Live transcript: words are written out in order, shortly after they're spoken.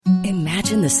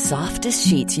Imagine the softest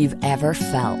sheets you've ever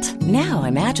felt. Now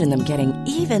imagine them getting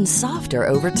even softer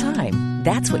over time.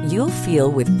 That's what you'll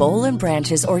feel with Boll and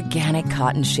Branch's organic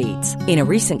cotton sheets. In a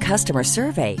recent customer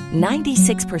survey,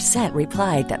 96%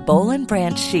 replied that Boll and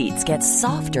Branch sheets get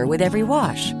softer with every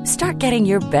wash. Start getting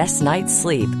your best night's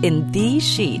sleep in these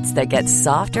sheets that get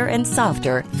softer and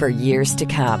softer for years to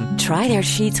come. Try their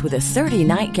sheets with a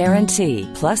 30-night guarantee.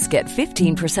 Plus, get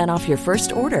 15% off your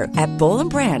first order at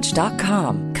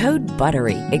bollandbranch.com. Code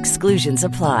BUTTERY. Exclusions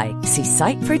apply. See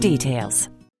site for details.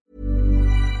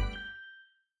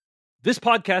 This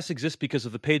podcast exists because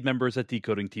of the paid members at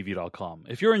decodingtv.com.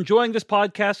 If you're enjoying this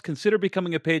podcast, consider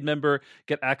becoming a paid member.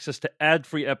 Get access to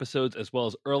ad-free episodes as well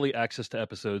as early access to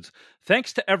episodes.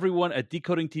 Thanks to everyone at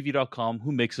decodingtv.com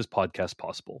who makes this podcast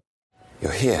possible.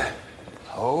 You're here.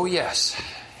 Oh, yes.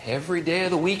 Every day of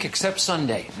the week except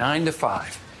Sunday, 9 to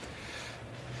 5.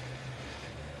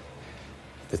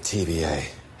 The TVA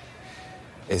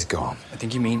is gone. I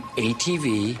think you mean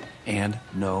ATV, and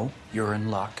no, you're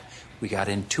in luck. We got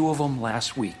in 2 of them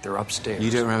last week. They're upstairs.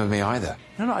 You don't remember me either.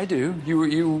 No, I do.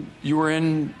 You were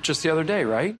in just the other day,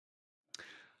 right?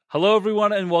 Hello,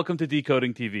 everyone, and welcome to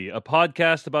Decoding TV, a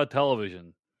podcast about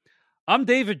television. I'm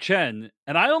David Chen,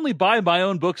 and I only buy my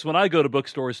own books when I go to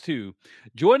bookstores, too.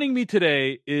 Joining me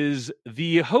today is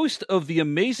the host of the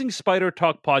Amazing Spider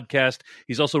Talk podcast.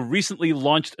 He's also recently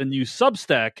launched a new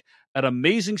Substack at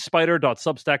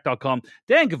amazingspider.substack.com.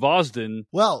 Dan Gvozden.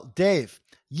 Well, Dave,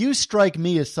 you strike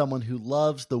me as someone who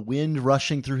loves the wind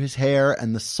rushing through his hair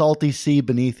and the salty sea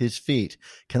beneath his feet.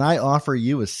 Can I offer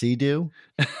you a sea-doo?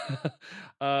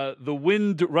 The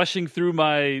wind rushing through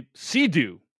my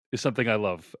sea-doo is something I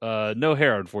love. No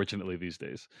hair, unfortunately, these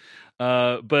days.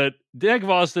 But Dan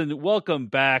Gvozden, welcome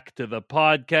back to the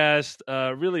podcast.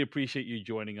 Really appreciate you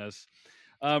joining us.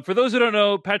 For those who don't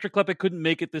know, Patrick Klepek couldn't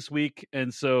make it this week,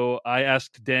 and so I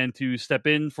asked Dan to step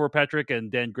in for Patrick, and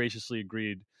Dan graciously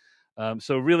agreed.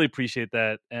 So really appreciate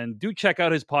that. And do check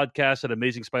out his podcast at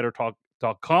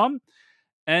amazingspidertalk.com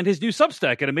and his new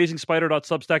Substack at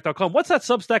amazingspider.substack.com. What's that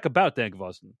Substack about, Dan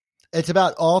Gvozden? It's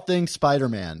about all things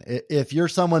Spider-Man. If you're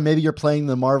someone, maybe you're playing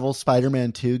the Marvel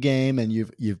Spider-Man 2 game and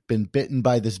you've been bitten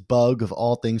by this bug of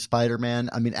all things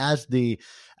Spider-Man. I mean, as the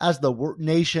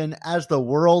nation, as the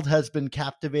world has been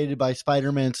captivated by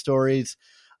Spider-Man stories,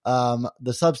 the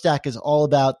Substack is all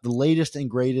about the latest and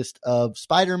greatest of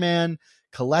Spider-Man,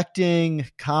 collecting,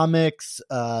 comics,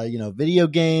 video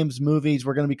games, movies.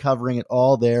 We're going to be covering it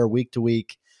all there week to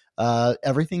week.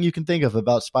 Everything you can think of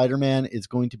about Spider-Man is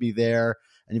going to be there.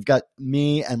 And you've got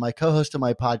me and my co-host of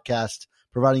my podcast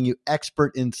providing you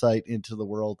expert insight into the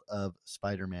world of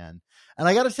Spider-Man. And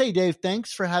I got to say, Dave,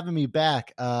 thanks for having me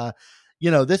back.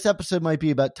 This episode might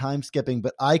be about time skipping,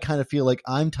 but I kind of feel like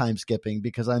I'm time skipping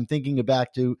because I'm thinking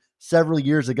back to several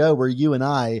years ago where you and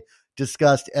I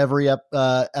discussed every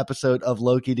episode of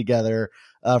Loki together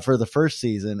for the first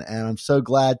season. And I'm so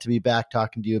glad to be back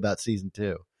talking to you about season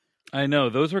 2. I know.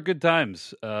 Those were good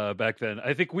times back then.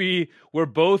 I think we were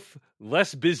both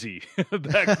less busy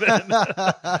back then.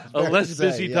 A less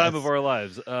busy time of our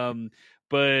lives.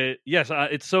 But yes,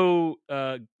 it's so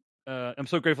I'm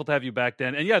so grateful to have you back,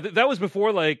 Dan. And yeah, that was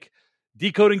before like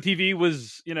Decoding TV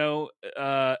was,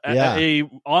 a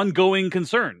ongoing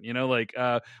concern. We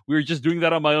were just doing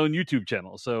that on my own YouTube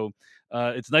channel. So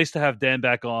it's nice to have Dan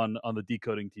back on the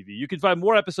Decoding TV. You can find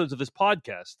more episodes of this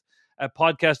podcast at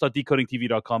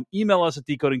podcast.decodingtv.com. Email us at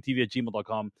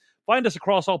decodingtv@gmail.com. Find us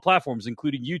across all platforms,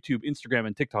 including YouTube, Instagram,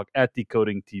 and TikTok at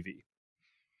Decoding TV.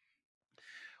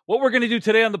 What we're going to do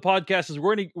today on the podcast is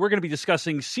we're going to be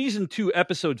discussing Season 2,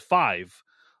 Episode 5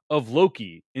 of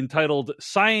Loki, entitled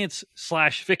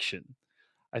Science/Fiction.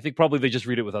 I think probably they just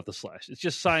read it without the slash. It's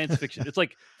just science fiction. It's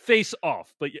like face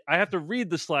off, but I have to read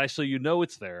the slash so you know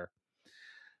it's there.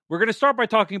 We're going to start by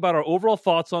talking about our overall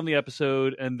thoughts on the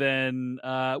episode, and then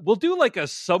we'll do like a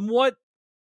somewhat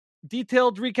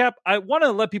detailed recap. I want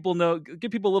to let people know,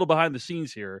 give people a little behind the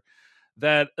scenes here,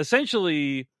 that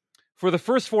essentially for the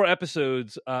first 4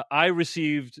 episodes, I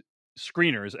received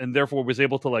screeners and therefore was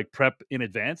able to like prep in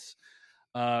advance.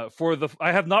 I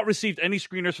have not received any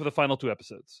screeners for the final 2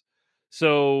 episodes.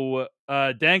 So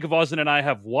Dan Gvozden and I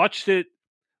have watched it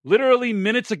literally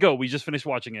minutes ago. We just finished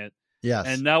watching it. Yes.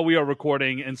 And now we are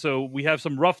recording. And so we have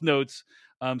some rough notes.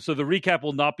 So the recap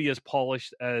will not be as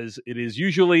polished as it is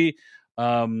usually.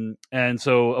 And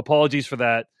so apologies for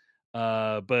that.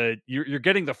 But you're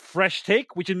getting the fresh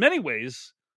take, which in many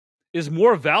ways is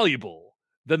more valuable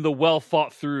than the well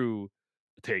thought through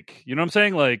take. You know what I'm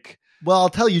saying? Like, well, I'll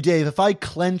tell you, Dave, if I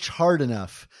clench hard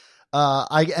enough,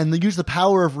 and use the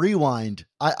power of rewind,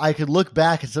 I could look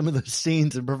back at some of those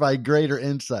scenes and provide greater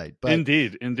insight. But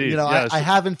indeed. Yes. I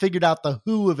haven't figured out the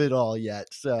who of it all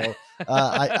yet, so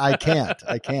I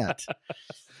can't.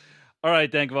 All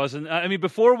right, Dan Gvozden. I mean,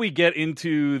 before we get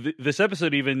into this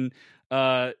episode, even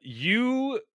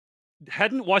you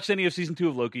hadn't watched any of season 2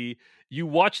 of Loki. You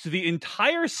watched the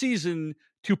entire season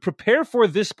to prepare for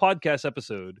this podcast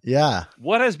episode. Yeah.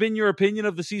 What has been your opinion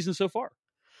of the season so far?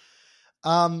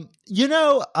 My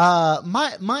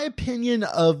opinion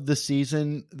of the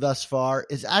season thus far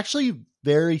is actually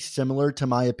very similar to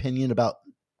my opinion about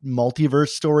multiverse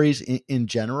stories in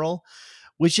general,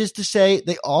 which is to say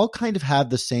they all kind of have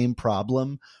the same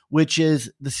problem, which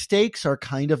is the stakes are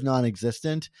kind of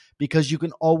non-existent because you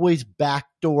can always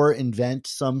backdoor invent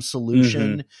some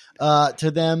solution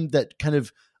to them that kind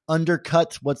of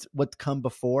undercuts what's come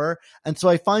before. And so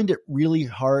I find it really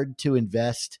hard to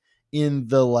invest in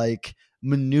the like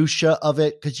minutia of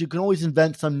it, because you can always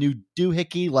invent some new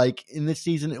doohickey. Like in this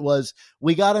season, it was,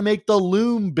 we got to make the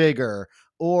loom bigger,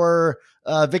 or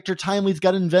Victor Timely's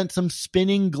got to invent some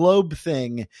spinning globe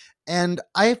thing. And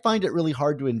I find it really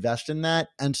hard to invest in that.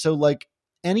 And so like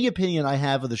any opinion I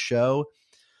have of the show,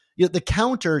 the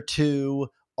counter to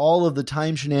all of the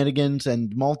time shenanigans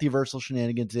and multiversal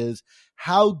shenanigans is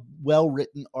how well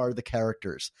written are the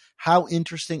characters? How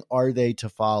interesting are they to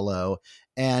follow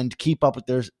and keep up with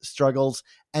their struggles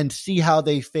and see how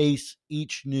they face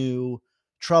each new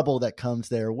trouble that comes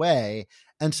their way?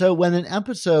 And so when an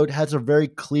episode has a very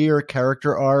clear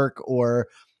character arc or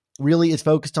really is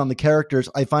focused on the characters,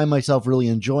 I find myself really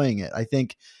enjoying it. I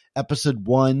think episode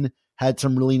 1 had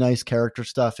some really nice character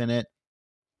stuff in it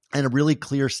and a really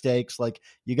clear stakes. Like,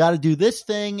 you got to do this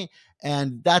thing,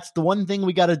 and that's the one thing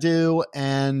we got to do,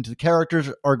 and the characters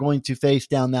are going to face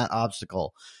down that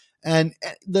obstacle. And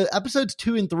the episodes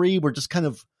 2 and 3 were just kind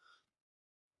of,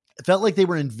 it felt like they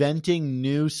were inventing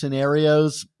new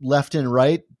scenarios left and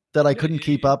right that I couldn't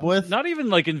keep up with. Not even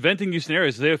like inventing new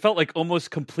scenarios. They felt like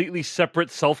almost completely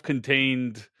separate,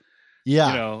 self-contained,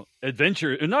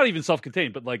 adventure. Not even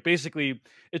self-contained, but like basically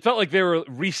it felt like they were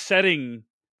resetting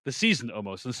the season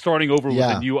almost and starting over with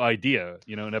a new idea,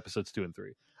 in episodes 2 and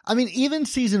 3. I mean, even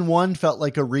season 1 felt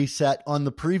like a reset on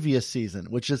the previous season,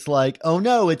 which is like, oh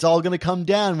no, it's all going to come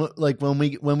down. Like when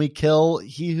we kill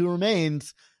He Who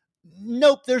Remains.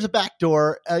 Nope, there's a back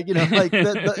door.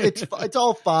 It's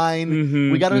all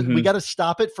fine. We gotta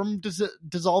stop it from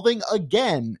dissolving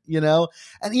again.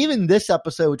 And even this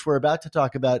episode, which we're about to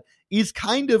talk about, is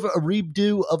kind of a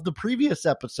redo of the previous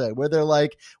episode, where they're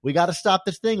like, we got to stop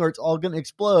this thing, or it's all going to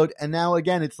explode. And now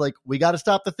again, it's like, we got to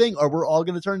stop the thing, or we're all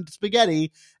going to turn into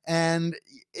spaghetti. And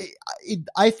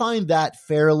I find that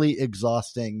fairly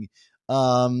exhausting,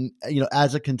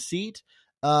 as a conceit,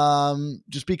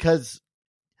 just because.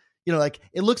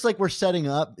 It looks like we're setting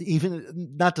up,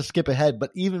 even not to skip ahead,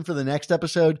 but even for the next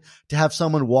episode, to have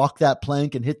someone walk that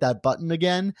plank and hit that button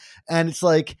again. And it's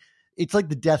like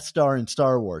the Death Star in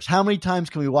Star Wars. How many times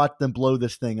can we watch them blow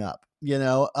this thing up?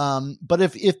 But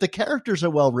if the characters are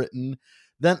well written,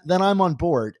 then I'm on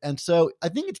board. And so I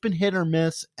think it's been hit or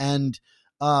miss. And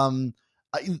the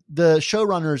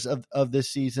showrunners of this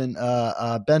season,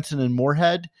 Benson and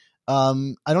Moorhead, I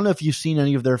don't know if you've seen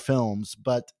any of their films,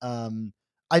 but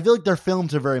I feel like their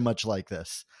films are very much like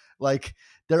this. Like,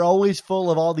 they're always full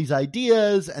of all these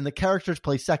ideas, and the characters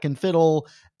play second fiddle,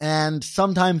 and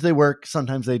sometimes they work,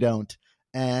 sometimes they don't.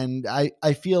 And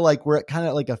I feel like we're at kind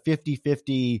of like a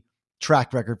 50-50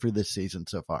 track record for this season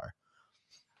so far.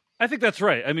 I think that's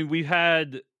right. I mean, we've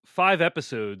had 5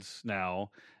 episodes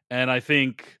now, and I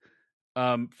think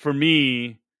for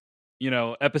me,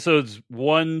 episodes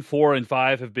 1, 4, and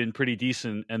 5 have been pretty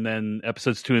decent, and then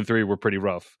episodes 2 and 3 were pretty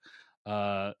rough.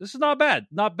 This is not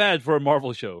bad for a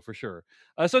Marvel show, for sure.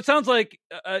 So it sounds like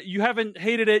you haven't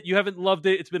hated it, you haven't loved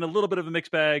it. It's been a little bit of a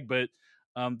mixed bag, but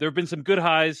there have been some good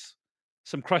highs,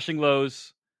 some crushing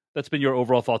lows. That's been your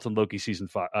overall thoughts on Loki season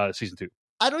 2.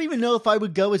 I don't even know if I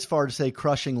would go as far to say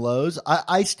crushing lows.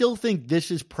 I still think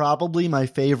this is probably my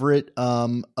favorite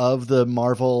of the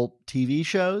Marvel TV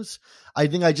shows. I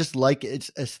think I just like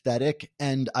its aesthetic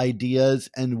and ideas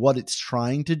and what it's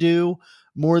trying to do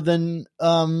more than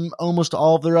almost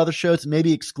all of their other shows,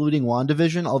 maybe excluding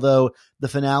WandaVision, although the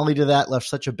finale to that left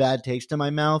such a bad taste in my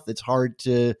mouth. It's hard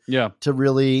to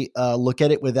really look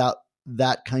at it without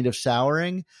that kind of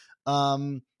souring.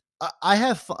 I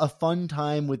have a fun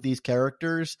time with these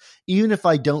characters, even if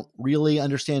I don't really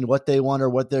understand what they want or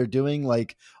what they're doing.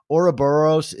 Like,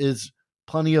 Ouroboros is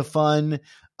plenty of fun.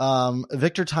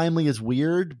 Victor Timely is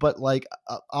weird, but like,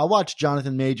 I'll watch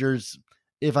Jonathan Majors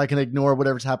if I can ignore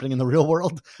whatever's happening in the real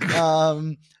world.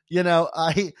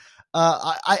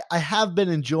 I have been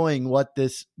enjoying what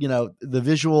this, the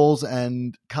visuals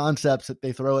and concepts that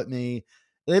they throw at me.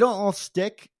 They don't all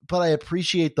stick, but I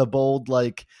appreciate the bold,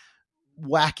 like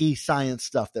wacky science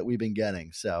stuff that we've been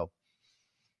getting. So,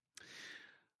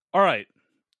 all right,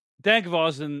 Dan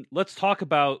Gvozden, let's talk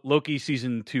about Loki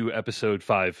season 2, episode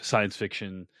 5, science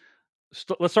fiction.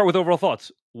 Let's start with overall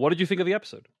thoughts. What did you think of the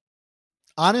episode?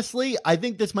 Honestly, I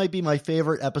think this might be my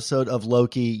favorite episode of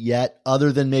Loki yet,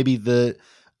 other than maybe the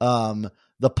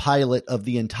pilot of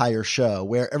the entire show,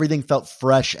 where everything felt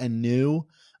fresh and new.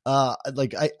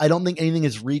 Like I don't think anything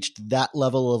has reached that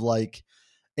level of like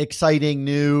exciting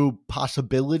new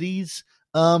possibilities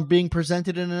being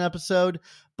presented in an episode.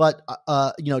 But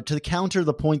to counter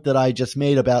the point that I just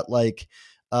made about like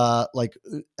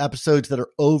episodes that are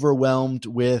overwhelmed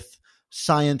with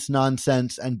science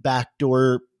nonsense and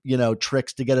backdoor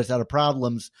tricks to get us out of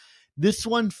problems, this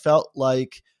one felt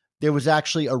like there was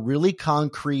actually a really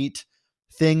concrete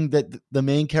thing that the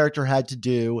main character had to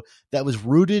do that was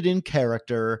rooted in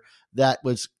character, that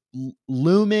was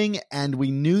looming, and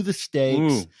we knew the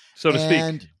stakes. So to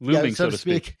speak. Looming, so to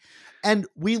speak. And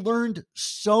we learned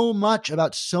so much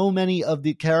about so many of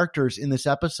the characters in this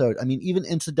episode. I mean, even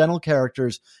incidental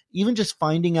characters, even just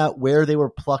finding out where they were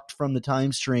plucked from the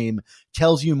time stream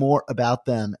tells you more about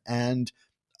them. And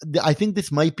I think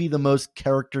this might be the most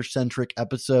character-centric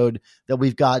episode that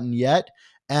we've gotten yet.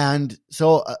 And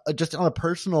so just on a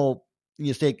personal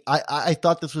stake, I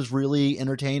thought this was really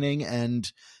entertaining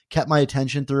and kept my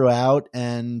attention throughout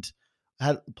and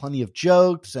had plenty of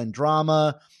jokes and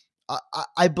drama.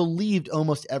 I believed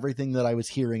almost everything that I was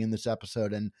hearing in this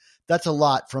episode, and that's a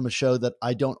lot from a show that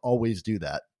I don't always do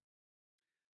that.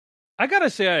 I gotta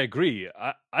say, I agree.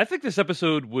 I think this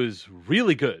episode was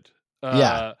really good.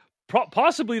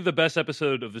 Possibly the best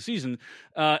episode of the season.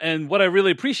 And what I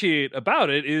really appreciate about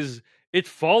it is it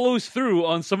follows through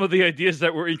on some of the ideas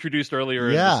that were introduced earlier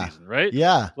in the season, right?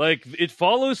 Yeah. Like it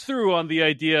follows through on the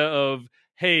idea of,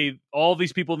 hey, all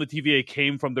these people in the TVA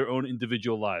came from their own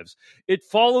individual lives. It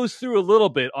follows through a little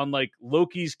bit on like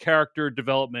Loki's character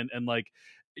development and like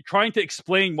trying to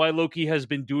explain why Loki has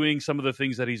been doing some of the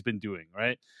things that he's been doing,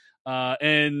 right?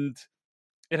 And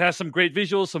it has some great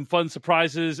visuals, some fun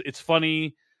surprises. It's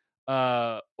funny.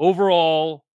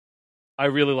 Overall, I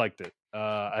really liked it.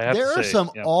 There are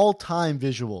some all-time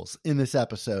visuals in this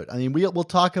episode. I mean, we'll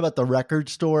talk about the record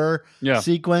store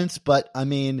sequence, but I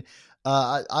mean,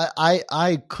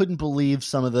 I couldn't believe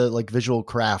some of the like visual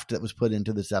craft that was put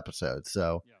into this episode.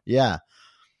 So yeah.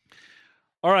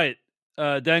 All right,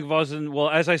 Dan Gvozden. Well,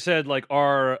 as I said, like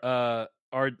our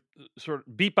sort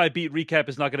of beat by beat recap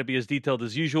is not going to be as detailed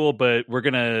as usual, but we're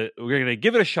gonna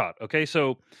give it a shot. Okay,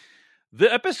 so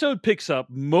the episode picks up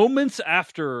moments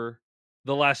after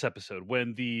the last episode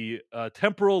when the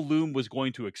temporal loom was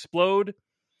going to explode.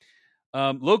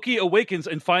 Loki awakens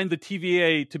and finds the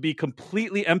TVA to be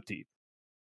completely empty.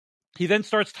 He then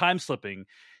starts time slipping.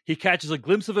 He catches a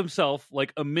glimpse of himself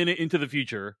like a minute into the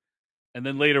future. And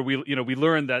then later we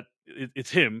learn that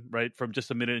it's him, right? From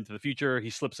just a minute into the future,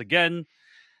 he slips again.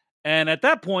 And at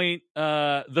that point,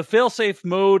 the failsafe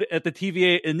mode at the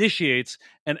TVA initiates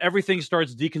and everything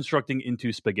starts deconstructing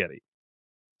into spaghetti.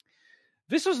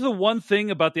 This was the one thing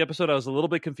about the episode I was a little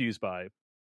bit confused by,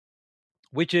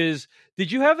 which is, did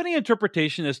you have any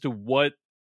interpretation as to what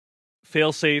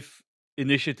failsafe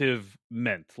initiative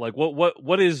meant? Like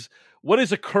what is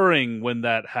occurring when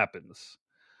that happens?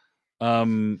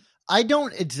 I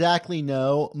don't exactly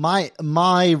know.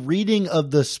 My reading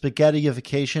of the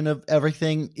spaghettyification of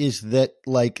everything is that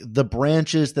like the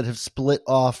branches that have split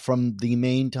off from the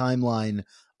main timeline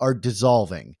are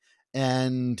dissolving.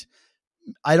 And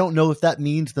I don't know if that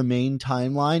means the main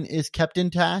timeline is kept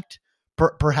intact.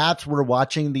 Perhaps we're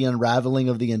watching the unraveling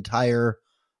of the entire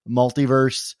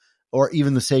multiverse or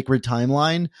even the sacred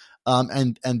timeline.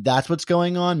 And that's what's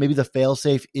going on. Maybe the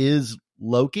failsafe is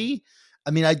Loki.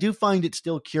 I mean, I do find it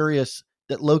still curious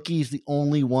that Loki is the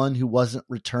only one who wasn't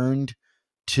returned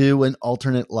to an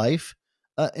alternate life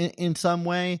in some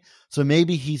way. So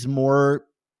maybe he's more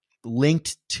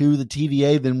linked to the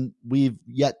TVA than we've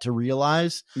yet to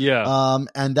realize. Yeah.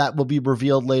 And that will be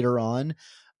revealed later on.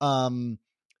 I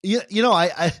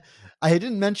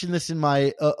didn't mention this in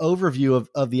my overview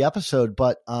of the episode,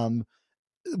 but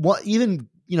even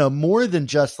more than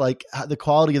just like the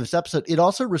quality of this episode, it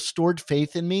also restored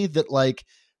faith in me that like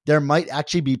there might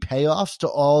actually be payoffs to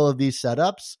all of these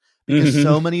setups because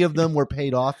so many of them were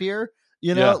paid off here.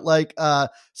 So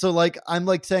like I'm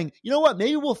like saying, you know what,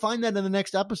 maybe we'll find that in the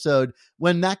next episode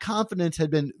when that confidence had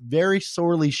been very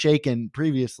sorely shaken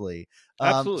previously.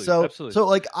 Absolutely. So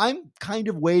like I'm kind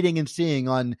of waiting and seeing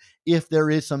on if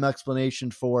there is some explanation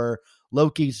for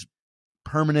Loki's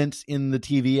permanence in the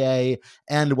TVA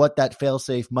and what that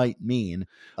failsafe might mean.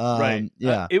 Right.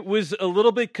 Yeah. It was a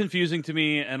little bit confusing to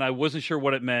me, and I wasn't sure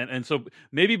what it meant. And so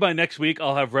maybe by next week,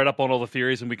 I'll have read up on all the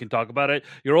theories and we can talk about it.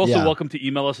 You're also welcome to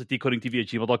email us at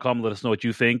decodingtv@gmail.com. Let us know what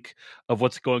you think of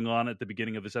what's going on at the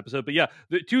beginning of this episode. But yeah,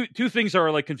 the two things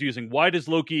are like confusing. Why does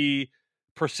Loki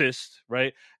persist,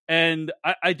 right? And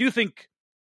I do think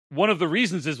one of the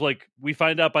reasons is like we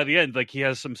find out by the end, like he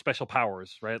has some special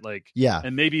powers, right? Like,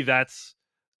 and maybe that's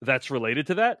related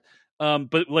to that.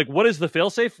 But like, what is the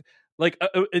failsafe? Like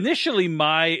initially,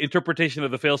 my interpretation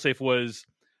of the failsafe was,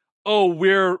 oh,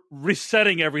 we're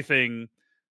resetting everything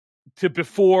to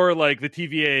before like the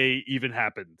TVA even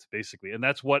happened, basically, and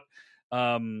that's what.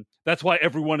 That's why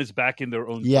everyone is back in their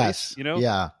own place. You know,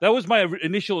 that was my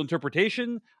initial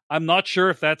interpretation. I'm not sure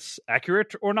if that's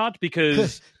accurate or not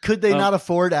because could they not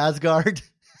afford Asgard?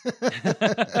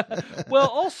 Well,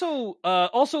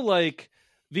 also like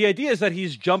the idea is that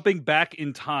he's jumping back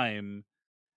in time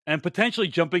and potentially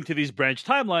jumping to these branch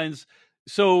timelines.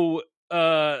 So,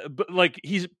 but like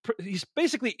he's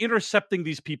basically intercepting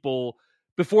these people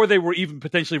before they were even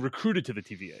potentially recruited to the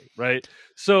TVA, right?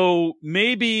 So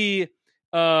maybe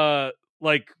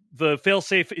like the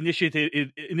failsafe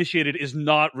initiated is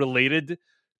not related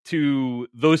to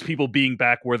those people being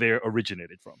back where they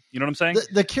originated from. You know what I'm saying?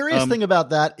 The curious thing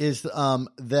about that is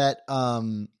that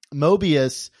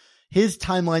Mobius, his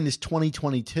timeline is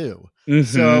 2022. Mm-hmm.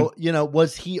 So, you know,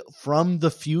 was he from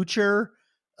the future?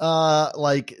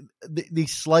 Like the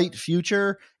slight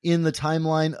future in the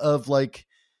timeline of like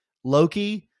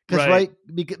Loki?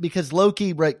 Because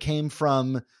Loki came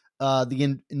from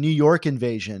the New York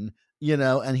invasion, you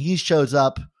know, and he shows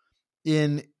up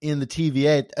in the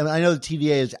TVA. I mean, I know the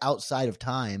TVA is outside of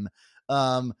time,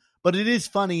 but it is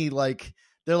funny. Like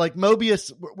they're like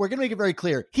Mobius. We're gonna make it very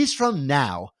clear he's from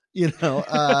now. You know,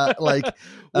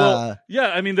 yeah.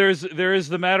 I mean, there is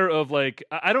the matter of like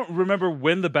I don't remember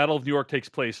when the Battle of New York takes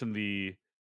place in the.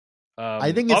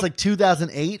 I think it's like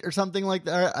 2008 or something like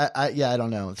that. I don't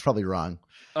know. It's probably wrong.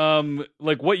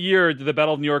 Like what year did the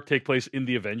Battle of New York take place in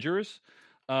the Avengers?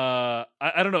 I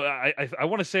don't know. I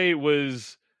want to say it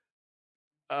was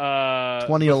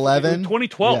 2011,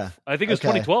 2012. Yeah. I think it was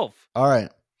 2012. All right.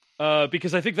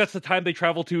 Because I think that's the time they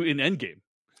travel to in Endgame.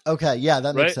 Okay, yeah,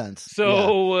 that makes sense.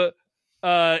 So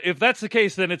if that's the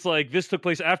case, then it's like this took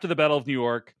place after the Battle of New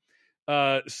York.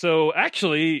 So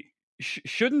actually,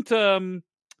 shouldn't Owen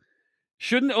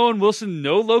Wilson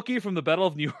know Loki from the Battle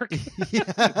of New York?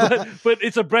 but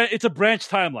it's a branch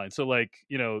timeline. So like,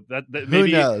 you know, that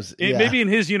maybe who knows? Maybe in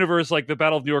his universe, like the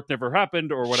Battle of New York never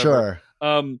happened or whatever.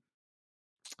 Sure.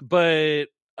 But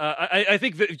I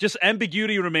think that just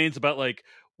ambiguity remains about like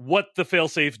what the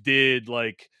failsafe did.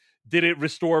 Like, did it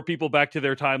restore people back to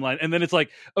their timeline? And then it's like,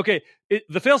 okay,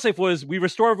 the failsafe was we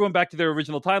restore everyone back to their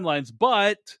original timelines,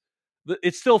 but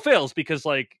it still fails because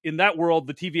like in that world,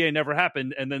 the TVA never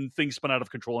happened. And then things spun out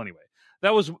of control anyway.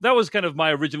 That was kind of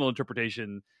my original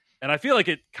interpretation. And I feel like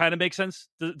it kind of makes sense.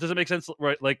 Does it make sense?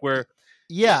 Right. Like where,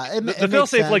 the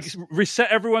failsafe like reset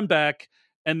everyone back.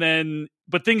 And then,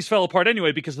 but things fell apart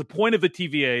anyway, because the point of the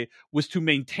TVA was to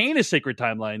maintain a sacred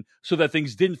timeline so that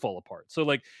things didn't fall apart. So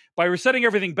like by resetting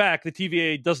everything back, the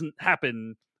TVA doesn't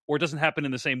happen or doesn't happen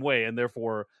in the same way. And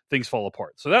therefore things fall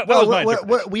apart. So that was my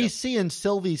interpretation. We see in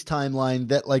Sylvie's timeline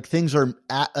that like things are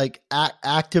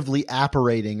actively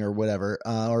apparating or whatever,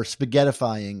 or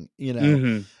spaghettifying, you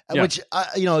know, which,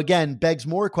 you know, again, begs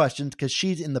more questions because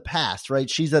she's in the past, right?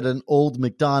 She's at an old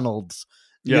McDonald's.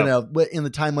 You know, in the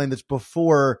timeline that's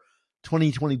before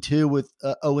 2022 with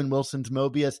Owen Wilson's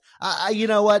Mobius. You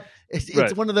know what?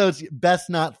 It's one of those best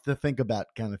not to think about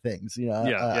kind of things. You know,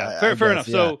 fair enough.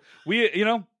 Yeah. So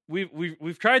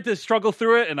we've tried to struggle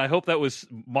through it, and I hope that was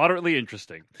moderately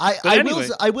interesting.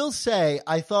 I will say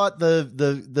I thought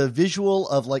the visual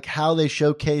of like how they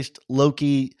showcased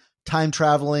Loki time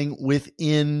traveling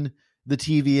within the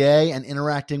TVA and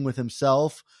interacting with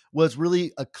himself was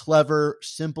really a clever,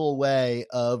 simple way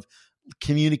of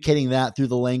communicating that through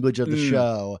the language of the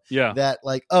show. Yeah. That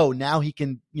like, oh, now he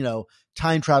can, you know,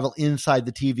 time travel inside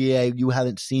the TVA. You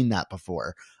haven't seen that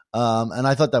before. And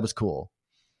I thought that was cool.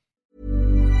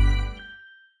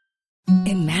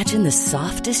 Imagine the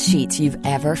softest sheets you've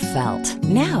ever felt.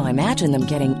 Now imagine them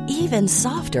getting even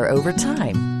softer over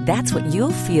time. That's what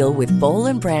you'll feel with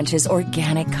Boll & Branch's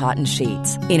organic cotton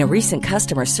sheets. In a recent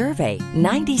customer survey,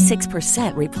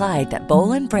 96% replied that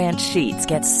Boll & Branch sheets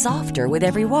get softer with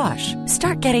every wash.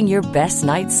 Start getting your best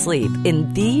night's sleep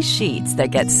in these sheets that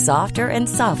get softer and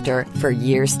softer for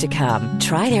years to come.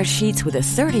 Try their sheets with a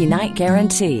 30-night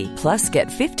guarantee. Plus, get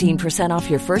 15% off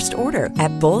your first order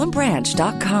at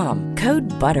bollandbranch.com.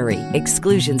 Code BUTTERY.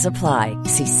 Exclusions apply.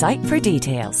 See site for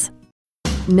details.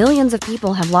 Millions of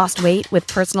people have lost weight with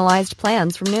personalized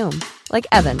plans from Noom. Like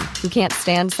Evan, who can't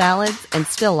stand salads and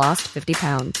still lost 50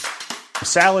 pounds.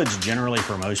 Salads generally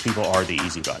for most people are the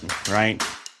easy button, right?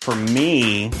 For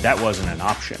me, that wasn't an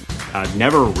option. I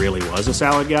never really was a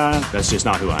salad guy. That's just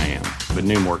not who I am. But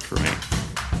Noom worked for me.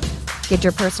 Get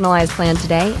your personalized plan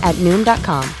today at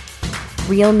Noom.com.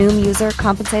 Real Noom user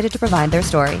compensated to provide their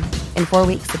story. In 4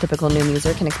 weeks, the typical Noom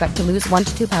user can expect to lose 1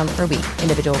 to 2 pounds per week.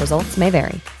 Individual results may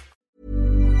vary.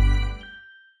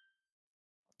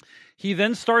 He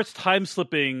then starts time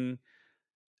slipping,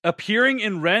 appearing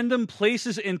in random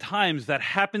places and times that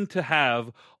happen to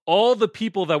have all the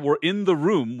people that were in the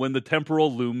room when the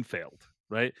temporal loom failed,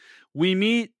 right? We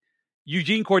meet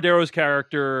Eugene Cordero's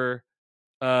character,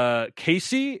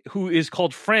 Casey, who is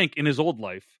called Frank in his old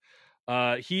life.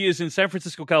 He is in San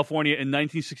Francisco, California in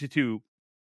 1962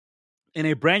 in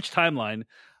a branch timeline,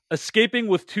 escaping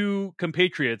with 2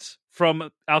 compatriots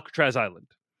from Alcatraz Island.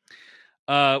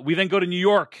 We then go to New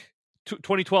York,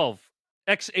 2012.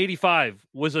 X85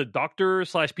 was a doctor /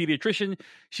 pediatrician.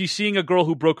 She's seeing a girl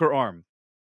who broke her arm.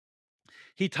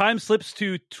 He time slips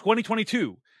to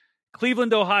 2022,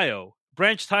 Cleveland, Ohio,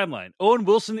 branch timeline. Owen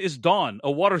Wilson is Don, a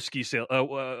water ski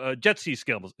jet ski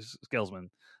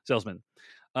salesman.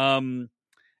 And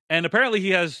apparently he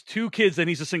has 2 kids and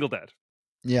he's a single dad.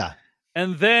 Yeah.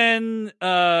 And then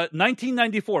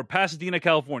 1994, Pasadena,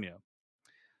 California.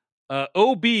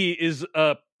 OB is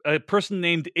a person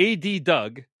named A.D.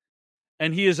 Doug,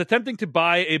 and he is attempting to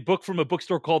buy a book from a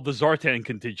bookstore called the Zartan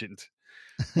Contingent,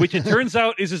 which it turns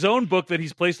out is his own book that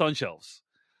he's placed on shelves.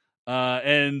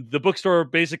 And the bookstore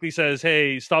basically says,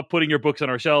 hey, stop putting your books on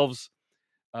our shelves.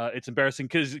 It's embarrassing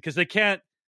because they can't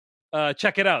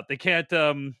check it out. They can't...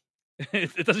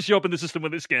 it doesn't show up in the system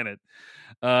when they scan it.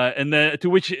 And then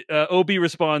to which OB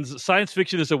responds, science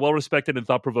fiction is a well-respected and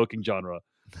thought-provoking genre,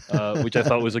 which I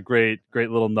thought was a great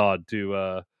little nod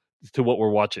to what we're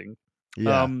watching.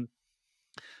 Yeah.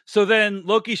 So then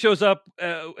Loki shows up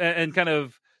and kind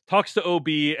of talks to OB,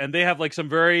 and they have like some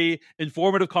very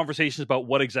informative conversations about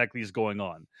what exactly is going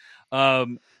on.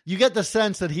 You get the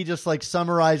sense that he just like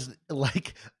summarized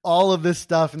like all of this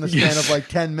stuff in the span of like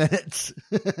 10 minutes.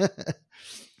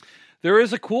 There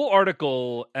is a cool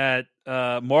article at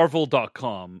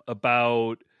Marvel.com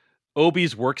about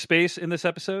Obi's workspace in this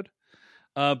episode,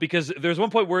 because there's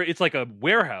one point where it's like a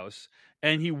warehouse,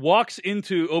 and he walks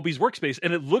into Obi's workspace,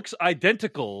 and it looks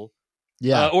identical.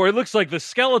 Yeah. Or it looks like the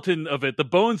skeleton of it, the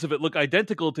bones of it look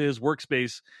identical to his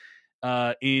workspace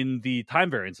in the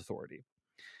Time Variance Authority.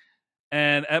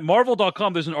 And at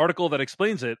Marvel.com, there's an article that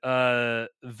explains it.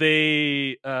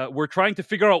 They were trying to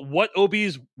figure out what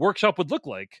Obi's workshop would look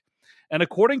like. And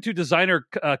according to designer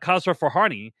Kazra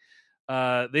Farhani,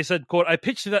 they said, quote, I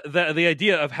pitched the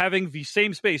idea of having the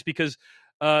same space because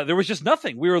there was just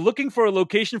nothing. We were looking for a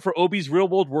location for Obi's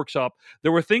real-world workshop.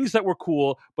 There were things that were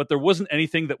cool, but there wasn't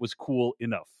anything that was cool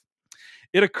enough.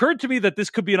 It occurred to me that this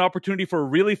could be an opportunity for a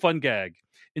really fun gag.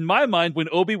 In my mind, when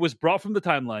Obi was brought from the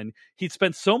timeline, he'd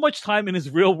spent so much time in his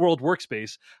real-world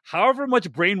workspace. However much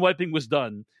brain wiping was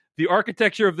done, the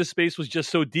architecture of this space was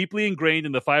just so deeply ingrained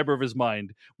in the fiber of his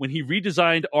mind. When he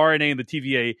redesigned RNA and the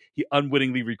TVA, he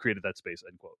unwittingly recreated that space,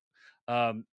 end quote.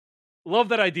 Love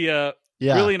that idea.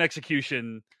 Yeah. Brilliant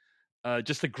execution.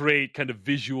 Just a great kind of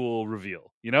visual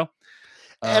reveal, you know?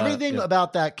 Everything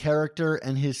about that character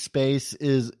and his space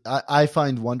is, I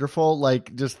find wonderful.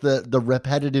 Like just the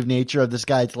repetitive nature of this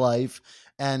guy's life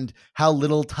and how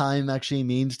little time actually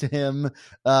means to him,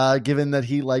 given that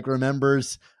he like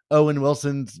remembers Owen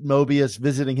Wilson's Mobius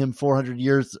visiting him 400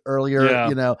 years earlier,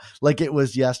 you know, like it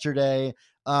was yesterday.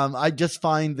 I just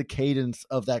find the cadence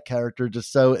of that character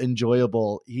just so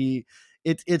enjoyable.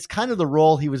 It's kind of the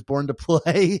role he was born to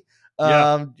play.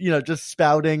 You know, just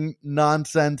spouting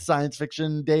nonsense science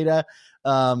fiction data.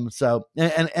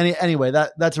 Anyway,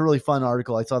 that's a really fun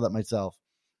article. I saw that myself.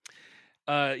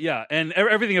 And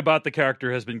everything about the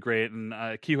character has been great, and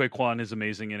Ke Huy Quan is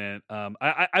amazing in it.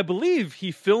 I believe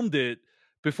he filmed it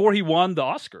before he won the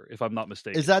Oscar, if I'm not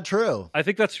mistaken. Is that true? I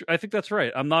think that's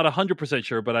right. I'm not 100%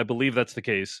 sure, but I believe that's the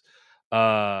case.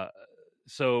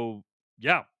 So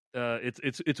yeah.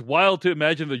 It's wild to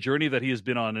imagine the journey that he has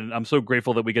been on, and I'm so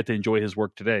grateful that we get to enjoy his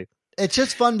work today. It's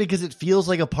just fun because it feels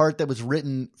like a part that was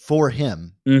written for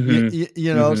him. Mm-hmm.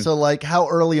 You know, so like how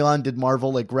early on did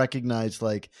Marvel like recognize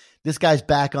like this guy's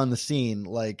back on the scene?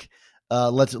 Like,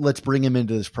 let's bring him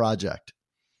into this project.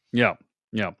 Yeah.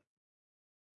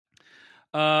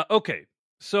 Okay.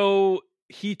 So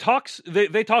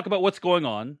they talk about what's going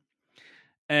on,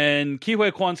 and Ke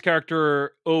Huy Quan's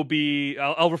character OB,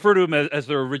 I'll refer to him as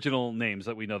their original names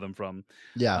that we know them from.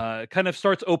 Yeah. Kind of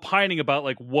starts opining about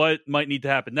like what might need to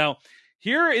happen. Now,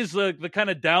 here is the kind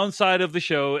of downside of the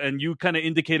show, and you kind of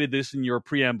indicated this in your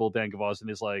preamble, Dan Gavazin,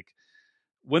 is like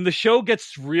when the show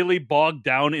gets really bogged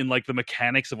down in like the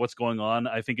mechanics of what's going on,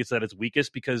 I think it's at its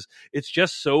weakest because it's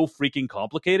just so freaking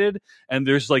complicated, and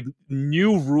there's like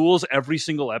new rules every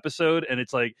single episode, and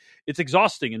it's like it's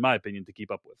exhausting in my opinion to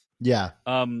keep up with. Yeah.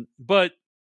 But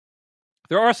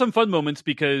there are some fun moments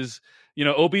because, you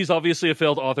know, Obi's obviously a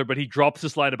failed author, but he drops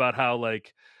this line about how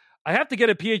like I have to get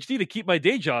a PhD to keep my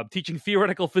day job teaching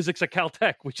theoretical physics at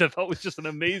Caltech, which I thought was just an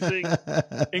amazing,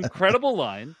 incredible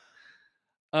line.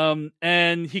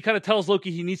 And he kind of tells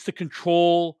Loki he needs to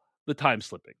control the time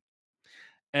slipping,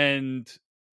 and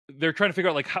they're trying to figure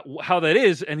out like how that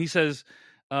is. And he says,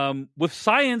 with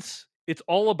science, it's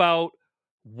all about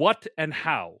what and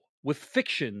how. With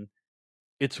fiction,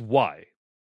 it's why.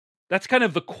 That's kind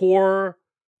of the core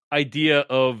idea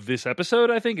of this episode,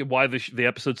 I think, and why the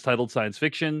episode's titled Science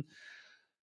Fiction.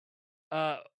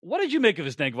 What did you make of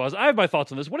this, Dan Gavaz? I have my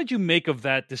thoughts on this. What did you make of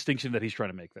that distinction that he's trying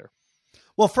to make there?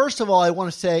 Well, first of all, I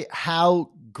want to say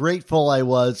how grateful I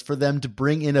was for them to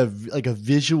bring in a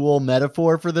visual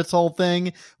metaphor for this whole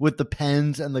thing with the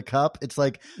pens and the cup. It's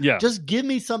like, just give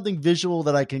me something visual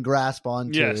that I can grasp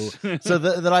onto, yes. so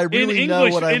that I really know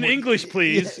what I'm... In English,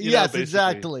 please. Yes,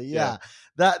 exactly. Yeah.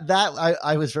 That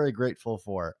I was very grateful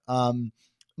for.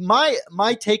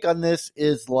 My take on this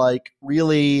is like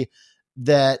really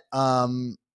that,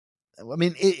 I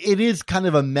mean, it is kind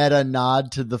of a meta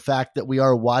nod to the fact that we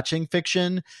are watching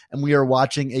fiction and we are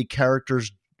watching a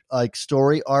character's like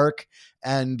story arc,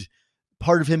 and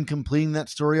part of him completing that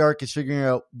story arc is figuring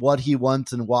out what he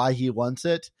wants and why he wants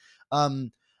it.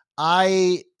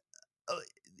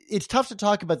 It's tough to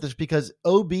talk about this because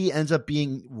OB ends up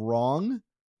being wrong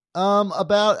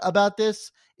about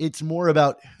this. It's more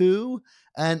about who,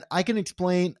 and I can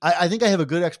explain. I think I have a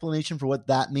good explanation for what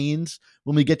that means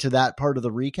when we get to that part of the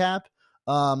recap.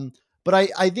 But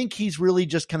I think he's really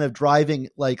just kind of driving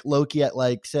like Loki at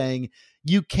like saying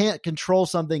you can't control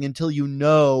something until you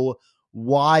know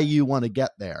why you want to get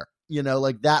there. You know,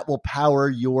 like that will power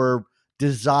your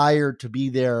desire to be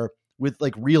there with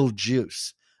like real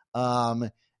juice.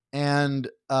 And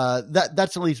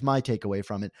that's at least my takeaway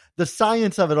from it. The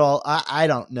science of it all, I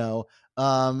don't know.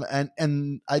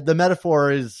 The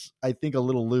metaphor is, I think, a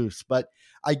little loose, but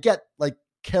I get like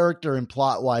character and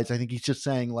plot wise. I think he's just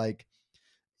saying like,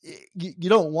 you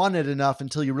don't want it enough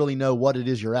until you really know what it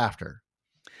is you're after.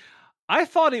 I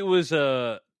thought it was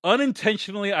a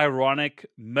unintentionally ironic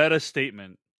meta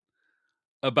statement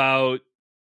about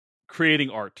creating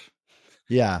art.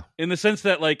 Yeah. In the sense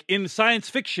that like in science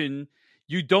fiction,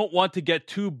 you don't want to get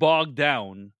too bogged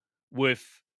down with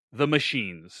the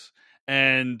machines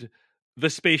and the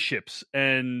spaceships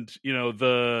and, you know,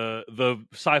 the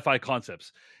sci-fi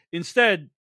concepts.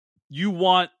 Instead, you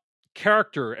want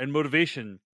character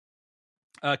motivations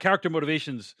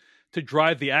to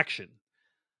drive the action.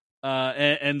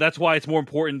 And that's why it's more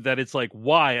important that it's like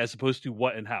why as opposed to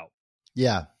what and how.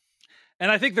 Yeah.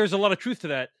 And I think there's a lot of truth to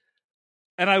that.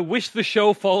 And I wish the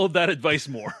show followed that advice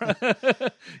more.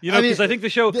 You know, because I think the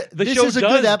show this show is a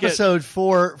good episode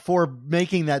for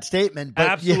making that statement. But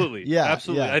absolutely,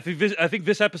 absolutely. Yeah. I think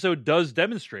this episode does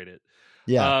demonstrate it.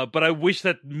 Yeah. But I wish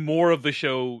that more of the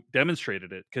show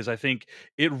demonstrated it, because I think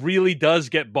it really does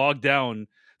get bogged down.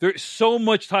 There's so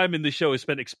much time in the show is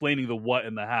spent explaining the what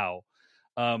and the how.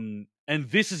 And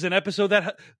this is an episode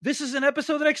that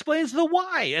explains the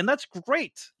why, and that's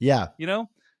great. Yeah. You know.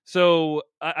 So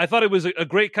I thought it was a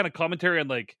great kind of commentary on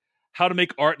like how to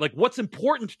make art. Like what's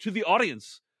important to the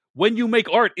audience when you make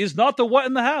art is not the what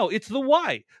and the how; it's the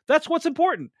why. That's what's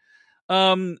important.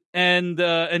 So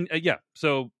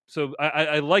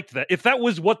I liked that. If that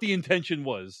was what the intention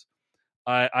was,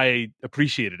 I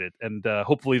appreciated it, and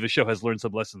hopefully the show has learned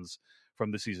some lessons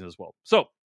from this season as well. So,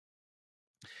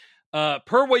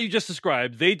 per what you just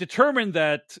described, they determined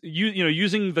that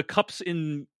using the cups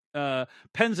in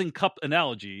pens and cup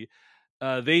analogy,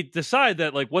 they decide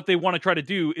that like what they want to try to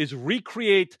do is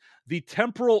recreate the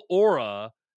temporal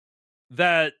aura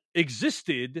that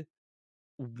existed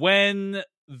when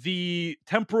the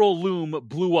temporal loom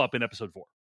blew up in episode 4.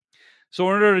 So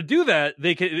in order to do that,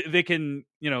 they can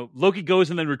Loki goes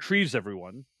and then retrieves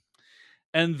everyone,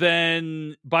 and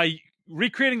then by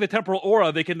recreating the temporal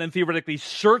aura, they can then theoretically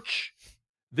search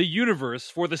the universe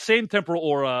for the same temporal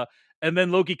aura, and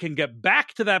then Loki can get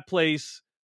back to that place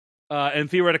and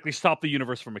theoretically stop the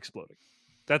universe from exploding.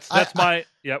 That's right.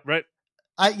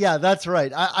 Yeah, that's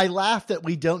right. I laugh that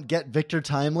we don't get Victor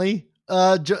Timely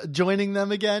joining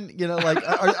them again. You know, like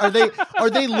are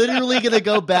they literally going to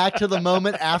go back to the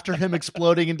moment after him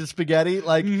exploding into spaghetti?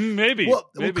 Like maybe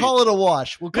we'll call it a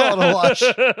wash. We'll call it a wash.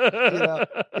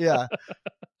 Yeah.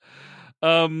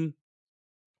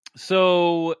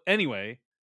 So anyway,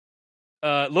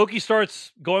 Loki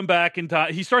starts going back in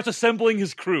time. He starts assembling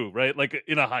his crew, right? Like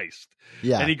in a heist.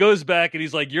 Yeah. And he goes back and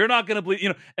he's like, you're not going to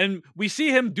believe, and we see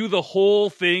him do the whole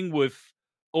thing with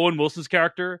Owen Wilson's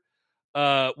character,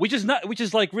 which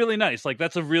is like really nice. Like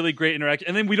that's a really great interaction.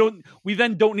 And then we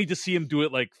then don't need to see him do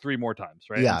it like 3 more times.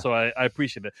 Right. Yeah. And so I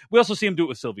appreciate it. We also see him do it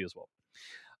with Sylvie as well.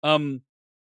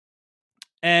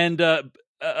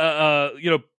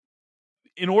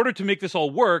 In order to make this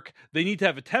all work, they need to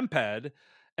have a tempad.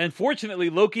 And fortunately,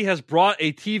 Loki has brought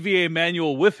a TVA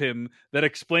manual with him that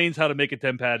explains how to make a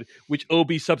tempad, which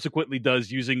Obi subsequently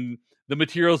does using the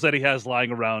materials that he has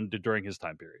lying around during his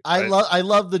time period. Right? I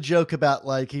love the joke about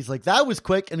like, he's like, that was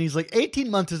quick. And he's like, 18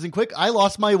 months isn't quick. I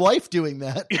lost my wife doing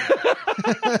that.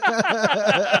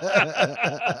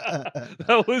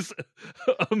 That was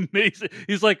amazing.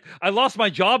 He's like, I lost my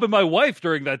job and my wife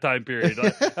during that time period.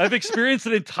 I've experienced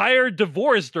an entire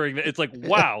divorce during that. It's like,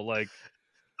 wow. Like,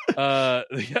 yeah.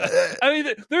 I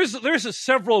mean, there's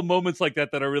several moments like that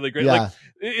are really great. Yeah. Like,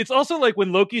 it's also like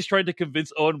when Loki's trying to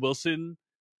convince Owen Wilson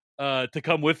to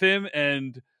come with him,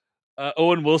 and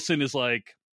Owen Wilson is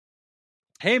like,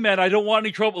 hey man, I don't want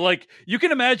any trouble. Like, you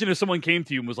can imagine if someone came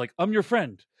to you and was like, I'm your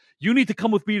friend, you need to come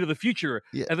with me to the future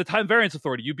at the Time Variance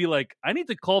Authority. You'd be like, I need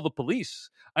to call the police.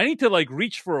 I need to like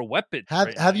reach for a weapon.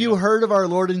 Have you heard of our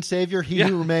Lord and Savior, He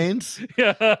Who Remains?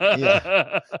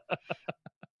 Yeah.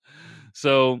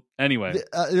 So anyway,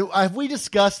 have we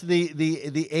discussed the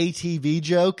ATV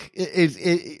joke?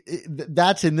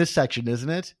 That's in this section, isn't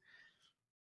it?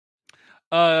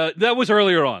 That was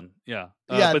earlier on. Yeah.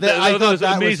 But I thought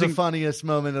that was the funniest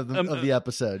moment of the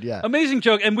episode. Yeah. Amazing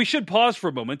joke. And we should pause for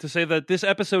a moment to say that this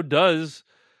episode does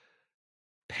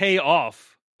pay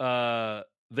off the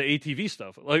ATV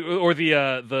stuff, like, or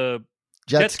the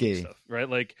jet ski stuff, right?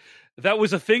 Like that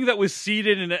was a thing that was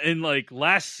seeded in like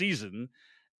last season.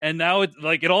 And now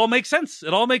it all makes sense.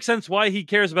 It all makes sense why he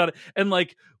cares about it. And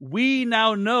like, we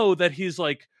now know that his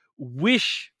like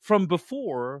wish from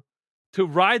before to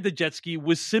ride the jet ski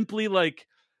was simply like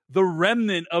the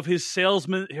remnant of his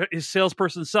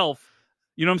salesperson self.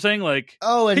 You know what I'm saying? Like,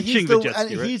 and pitching the jet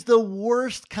ski, right? He's the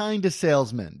worst kind of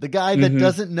salesman. The guy that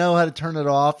doesn't know how to turn it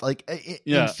off. Like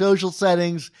in social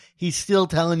settings, he's still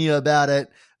telling you about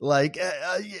it. Like,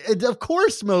 of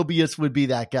course Mobius would be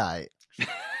that guy.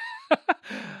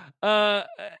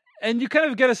 And you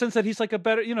kind of get a sense that he's like a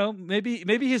better,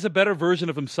 maybe he's a better version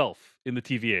of himself in the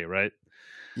TVA, right?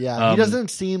 Yeah, he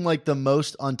doesn't seem like the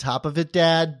most on top of it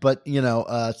dad, but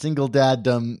single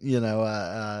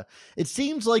daddom, it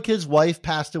seems like his wife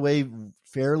passed away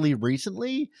fairly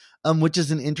recently, which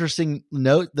is an interesting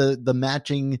note, the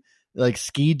matching like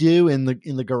ski-doo in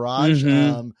the garage.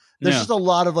 There's just a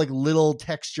lot of like little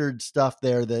textured stuff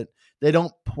there that they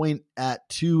don't point at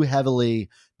too heavily,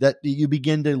 that you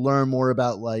begin to learn more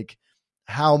about like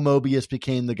how Mobius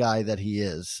became the guy that he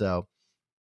is. So,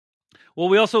 well,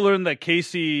 we also learned that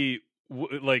Casey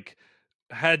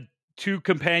had 2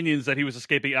 companions that he was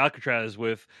escaping Alcatraz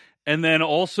with, and then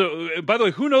also, by the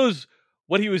way, who knows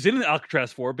what he was in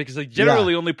Alcatraz for? Because they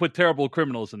generally only put terrible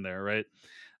criminals in there, right?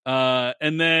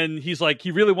 And then he's like,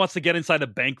 he really wants to get inside a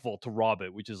bank vault to rob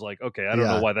it, which is like, okay, I don't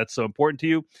know why that's so important to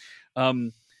you.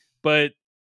 But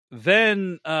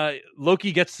then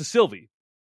Loki gets to Sylvie.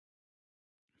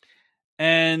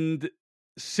 And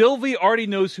Sylvie already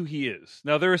knows who he is.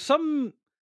 Now,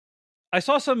 I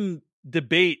saw some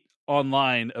debate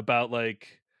online about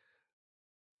like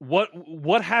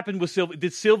what happened with Sylvie.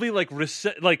 Did Sylvie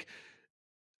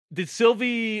did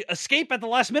Sylvie escape at the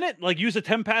last minute? Like use a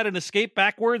tempad and escape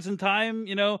backwards in time?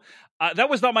 That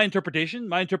was not my interpretation.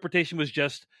 My interpretation was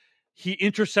just he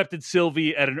intercepted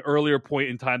Sylvie at an earlier point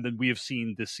in time than we have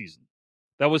seen this season.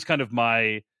 That was kind of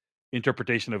my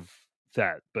interpretation of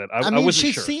that, but I wasn't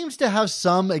she sure. Seems to have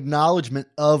some acknowledgement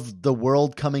of the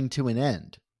world coming to an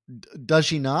end. Does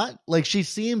she not? Like, she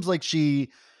seems like she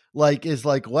is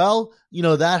like, well,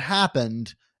 that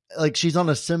happened. Like she's on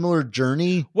a similar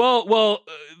journey. Well,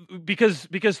 because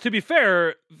to be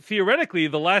fair, theoretically,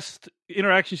 the last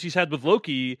interaction she's had with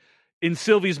Loki in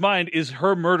Sylvie's mind is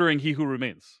her murdering He Who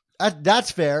Remains.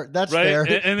 That's fair. That's right?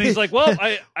 fair. And he's like, well,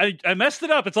 I messed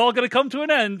it up. It's all going to come to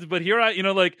an end. But here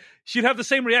like she'd have the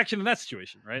same reaction in that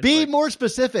situation, right? Be more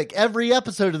specific. Every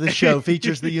episode of the show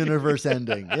features the universe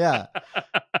ending. Yeah.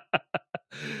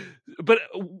 But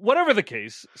whatever the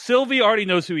case, Sylvie already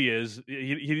knows who he is.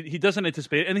 He doesn't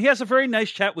anticipate it. And he has a very nice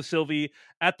chat with Sylvie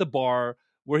at the bar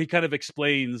where he kind of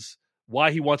explains why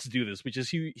he wants to do this, which is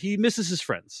he misses his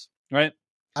friends, right?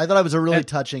 I thought it was a really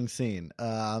touching scene.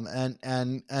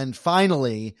 And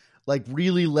finally, like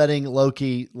really letting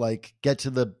Loki like get to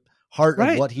the heart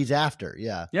of what he's after.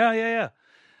 Yeah. Yeah.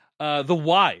 The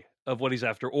why of what he's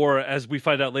after, or as we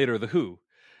find out later, the who.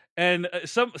 And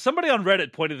somebody on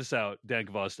Reddit pointed this out, Dan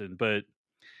Gvosden, but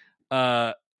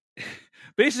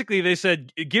basically they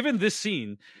said, given this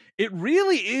scene, it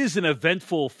really is an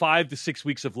eventful 5 to 6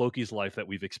 weeks of Loki's life that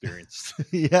we've experienced.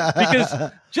 Yeah.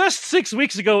 Because just 6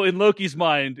 weeks ago in Loki's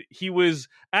mind, he was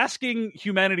asking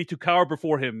humanity to cower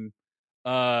before him,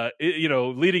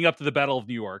 leading up to the Battle of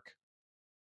New York.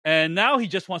 And now he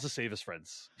just wants to save his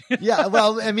friends. Yeah,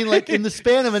 well, I mean, like in the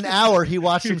span of an hour, he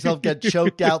watched himself get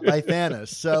choked out by Thanos.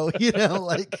 So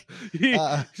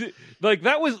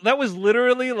that was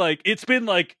literally like, it's been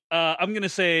like I'm gonna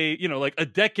say like a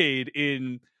decade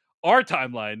in our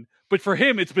timeline, but for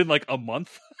him it's been like a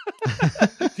month.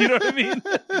 Do you know what I mean?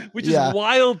 Which is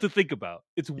wild to think about.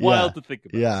 It's wild to think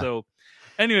about. Yeah. So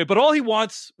anyway, but all he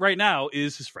wants right now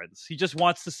is his friends. He just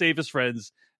wants to save his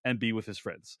friends and be with his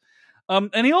friends.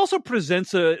 And he also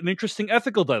presents an interesting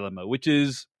ethical dilemma, which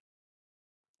is,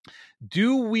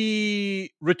 do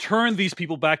we return these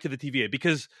people back to the TVA?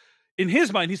 Because in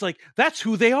his mind, he's like, that's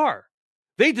who they are.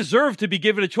 They deserve to be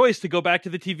given a choice to go back to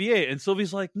the TVA. And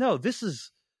Sylvie's like, no, this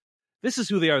is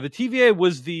who they are. The TVA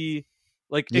was the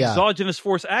exogenous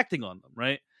force acting on them,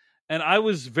 right? And I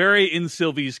was very in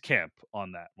Sylvie's camp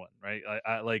on that one, right?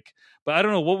 But I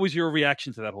don't know. What was your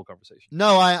reaction to that whole conversation?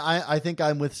 No, I think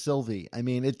I'm with Sylvie. I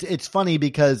mean, it's funny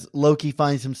because Loki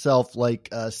finds himself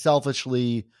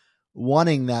selfishly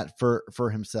wanting that for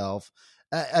himself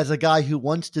as a guy who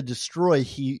wants to destroy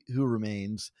He Who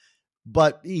Remains,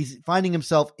 but he's finding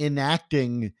himself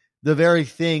enacting the very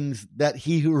things that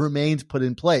He Who Remains put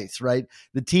in place, right?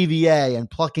 The TVA and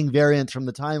plucking variants from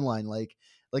the timeline. Like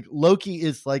Loki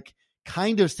is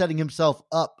kind of setting himself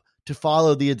up to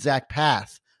follow the exact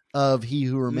path of He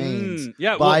Who Remains.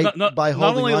 By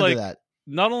holding on to that.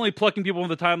 Not only plucking people from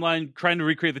the timeline, trying to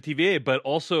recreate the TVA, but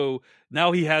also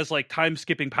now he has time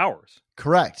skipping powers.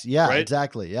 Correct. Yeah, right?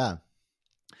 Exactly. Yeah.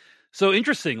 So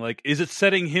interesting. Is it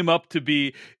setting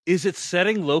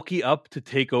Loki up to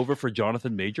take over for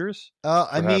Jonathan Majors?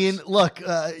 I mean, look,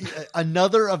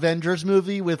 another Avengers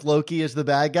movie with Loki as the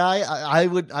bad guy. I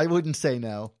wouldn't say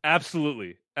no.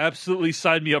 Absolutely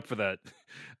sign me up for that.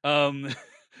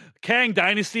 Kang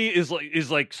Dynasty is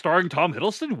starring Tom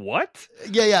Hiddleston. What?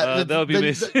 Yeah. That would be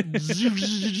amazing.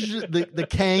 The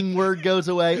Kang word goes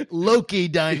away. Loki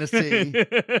Dynasty.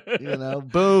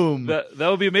 Boom. That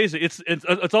would be amazing.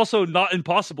 It's also not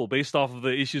impossible based off of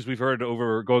the issues we've heard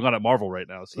going on at Marvel right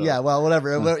now. So. Yeah. Well,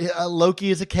 whatever. Loki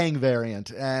is a Kang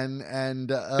variant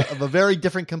and of a very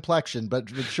different complexion, but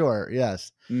sure.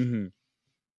 Yes. Mm-hmm.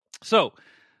 So,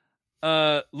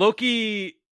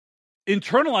 Loki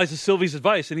internalizes Sylvie's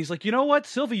advice, and he's like, you know what,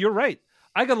 Sylvie, you're right.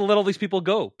 I got to let all these people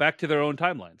go back to their own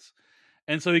timelines.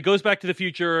 And so he goes back to the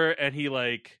future, and he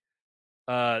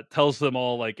tells them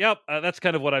all yep, that's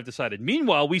kind of what I've decided.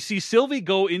 Meanwhile, we see Sylvie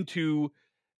go into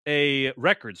a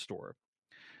record store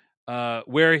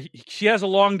where she has a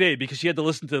long day because she had to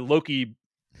listen to Loki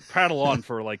prattle on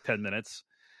for 10 minutes.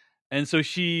 And so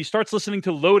she starts listening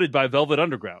to Loaded by Velvet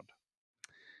Underground.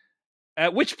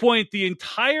 At which point the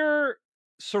entire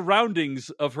surroundings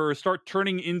of her start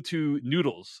turning into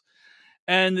noodles.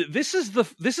 And this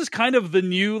is kind of the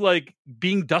new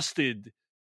being dusted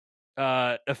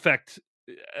effect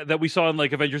that we saw in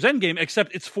Avengers Endgame,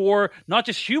 except it's for not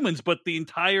just humans but the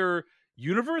entire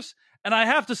universe. And I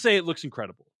have to say, it looks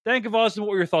incredible. Dan Gvosden, what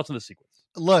were your thoughts on the sequence?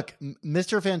 Look,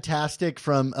 Mr. Fantastic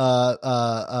from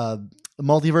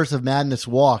Multiverse of Madness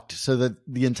walked so that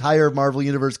the entire Marvel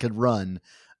universe could run.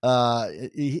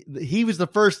 He was the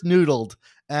first noodled,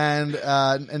 and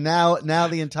now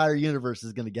the entire universe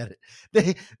is going to get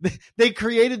it. They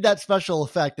created that special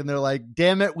effect, and they're like,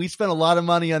 "Damn it, we spent a lot of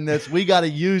money on this. We got to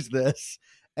use this."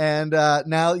 And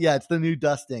now, it's the new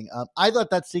dusting. I thought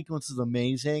that sequence was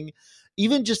amazing,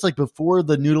 even just before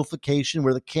the noodlification,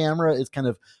 where the camera is kind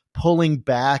of pulling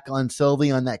back on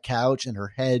Sylvie on that couch, and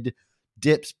her head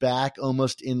dips back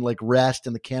almost in rest,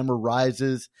 and the camera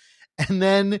rises, and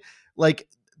then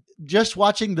just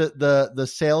watching the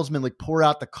salesman pour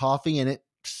out the coffee and it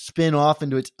spin off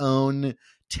into its own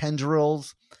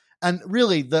tendrils, And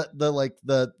really,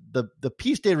 the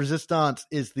piece de resistance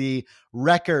is the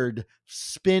record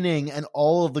spinning and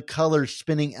all of the colors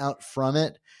spinning out from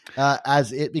it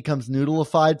as it becomes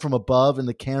noodleified from above, and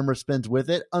the camera spins with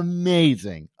it.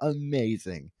 Amazing,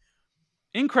 amazing,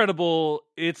 incredible.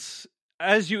 It's,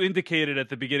 as you indicated at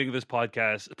the beginning of this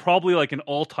podcast, probably like an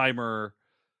all-timer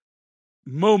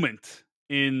moment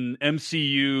in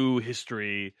MCU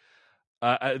history.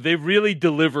 They really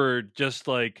delivered, just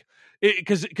like,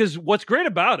 because what's great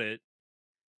about it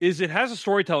is it has a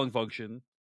storytelling function,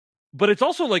 but it's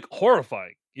also like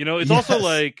horrifying. It's also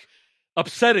like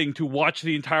upsetting to watch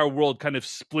the entire world kind of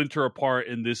splinter apart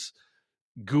in this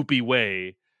goopy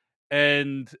way.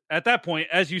 And at that point,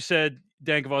 as you said,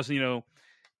 Dan Gavos,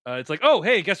 it's like, oh,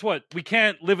 hey, guess what? We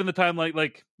can't live in the timeline.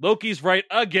 Like, Loki's right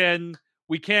again.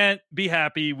 We can't be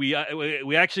happy. We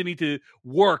actually need to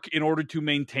work in order to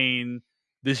maintain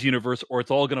this universe, or it's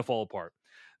all going to fall apart.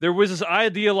 There was this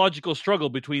ideological struggle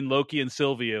between Loki and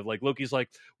Sylvie. Of like, Loki's like,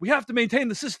 we have to maintain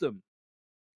the system,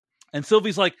 and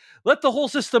Sylvie's like, let the whole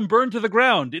system burn to the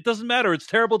ground. It doesn't matter. It's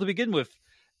terrible to begin with.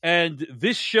 And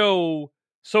this show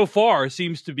so far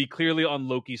seems to be clearly on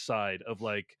Loki's side of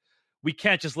like, we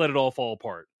can't just let it all fall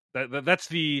apart. That's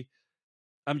the.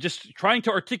 I'm just trying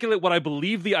to articulate what I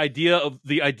believe the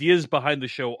ideas behind the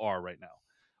show are right now,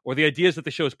 or the ideas that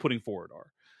the show is putting forward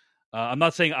are. I'm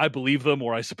not saying I believe them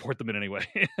or I support them in any way.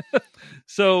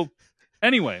 So,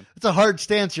 anyway, it's a hard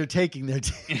stance you're taking there,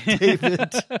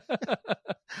 David,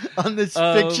 on this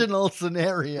fictional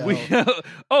scenario.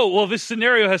 This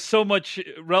scenario has so much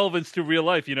relevance to real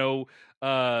life.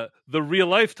 The real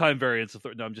life time variance of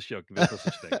no, I'm just joking. There's no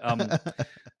such thing.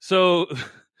 So,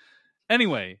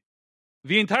 anyway,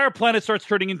 the entire planet starts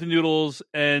turning into noodles,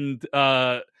 and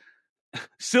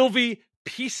Sylvie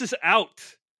pieces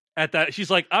out at that. She's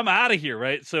like, I'm out of here,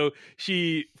 right? So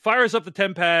she fires up the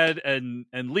tempad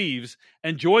and leaves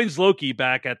and joins Loki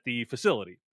back at the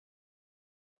facility.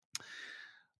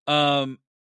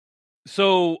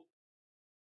 So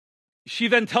she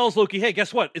then tells Loki, hey,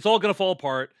 guess what? It's all going to fall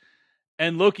apart.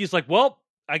 And Loki's like, well,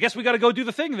 I guess we got to go do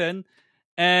the thing then.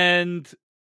 And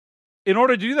in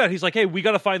order to do that, he's like, hey, we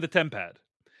got to find the tempad.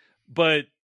 But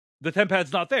the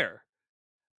tempad's not there.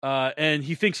 And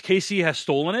he thinks Casey has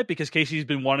stolen it because Casey's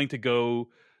been wanting to go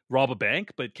rob a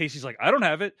bank. But Casey's like, I don't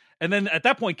have it. And then at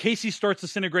that point, Casey starts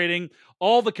disintegrating.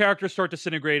 All the characters start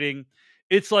disintegrating.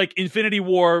 It's like Infinity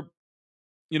War,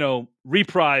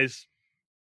 reprise.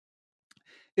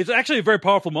 It's actually a very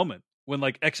powerful moment when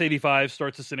like X85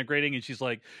 starts disintegrating and she's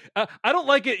like, I don't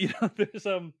like it. There's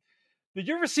did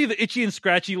you ever see the Itchy and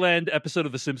Scratchy Land episode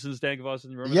of The Simpsons, Dan Gavos? You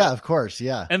remember that? Of course,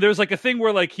 yeah. And there's like a thing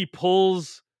where like he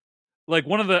pulls, like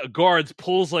one of the guards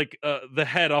pulls like the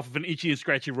head off of an Itchy and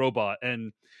Scratchy robot,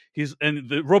 and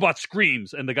the robot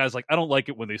screams, and the guy's like, I don't like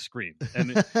it when they scream.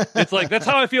 And it's like, that's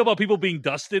how I feel about people being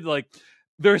dusted. Like,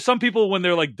 there are some people when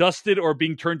they're like dusted or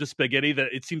being turned to spaghetti that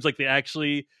it seems like they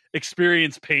actually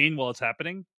experience pain while it's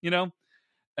happening,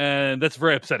 and that's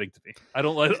very upsetting to me. I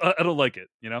don't like it,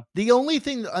 The only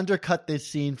thing that undercut this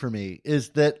scene for me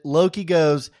is that Loki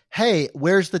goes, hey,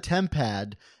 where's the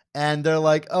tempad? And they're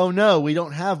like, oh no, we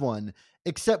don't have one,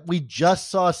 except we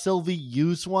just saw Sylvie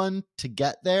use one to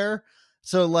get there.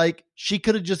 So like, she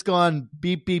could have just gone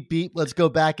beep, beep, beep. Let's go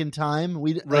back in time.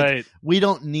 We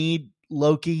don't need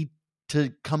Loki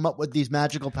to come up with these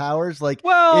magical powers. Like,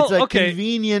 it's a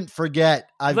convenient forget.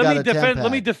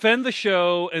 Let me defend the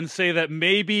show and say that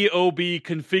maybe OB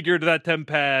configured that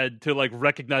tempad to like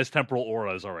recognize temporal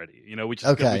auras already, which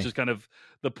is kind of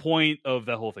the point of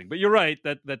that whole thing. But you're right,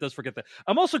 that does forget that.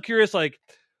 I'm also curious, like,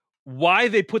 why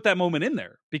they put that moment in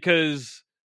there, because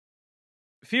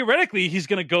theoretically he's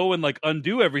going to go and like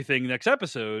undo everything next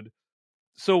episode.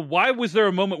 So why was there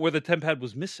a moment where the tempad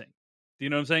was missing? Do you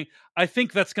know what I'm saying? I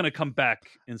think that's going to come back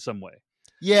in some way.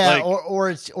 Yeah, like, or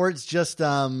it's just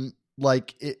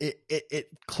like it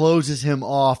closes him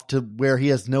off to where he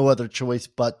has no other choice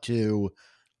but to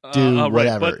do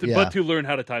whatever. But to learn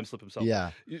how to time slip himself. Yeah.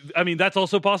 I mean, that's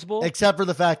also possible. Except for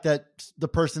the fact that the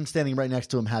person standing right next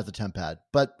to him has a tempad.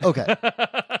 But okay.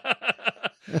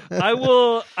 I'm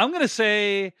going to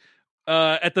say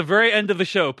at the very end of the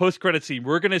show, post-credit scene,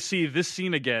 we're going to see this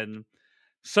scene again.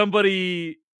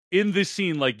 Somebody in this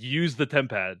scene like used the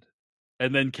tempad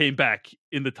and then came back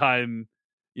in the time,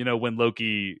 when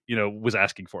Loki, was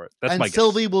asking for it. That's my guess. And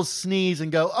Sylvie will sneeze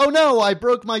and go, oh no, I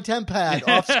broke my tempad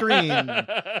off screen.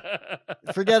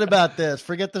 Forget about this.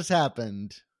 Forget this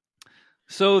happened.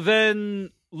 So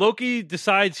then Loki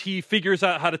decides he figures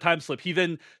out how to time slip. He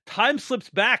then time slips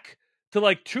back to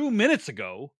like 2 minutes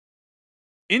ago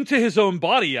into his own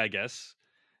body, I guess.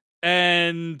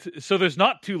 And so there's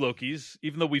not two Lokis,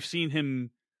 even though we've seen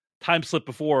him time slip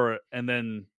before, and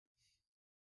then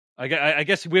I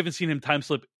guess we haven't seen him time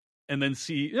slip and then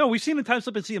see. No, we've seen him time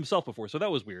slip and see himself before, so that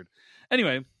was weird.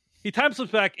 Anyway, he time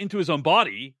slips back into his own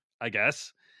body, I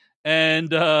guess, and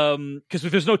because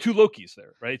there's no two Lokis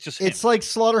there, right? It's just it's like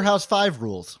Slaughterhouse-5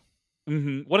 rules.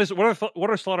 Mm-hmm. What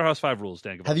are Slaughterhouse-5 rules,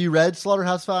 Dan? Have you read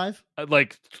Slaughterhouse-5?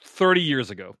 Like 30 years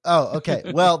ago. Oh, okay.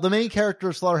 Well, the main character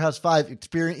of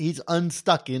Slaughterhouse-5 he's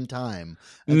unstuck in time,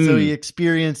 and so he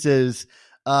experiences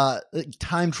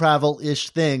time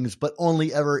travel-ish things, but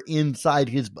only ever inside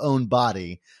his own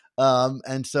body.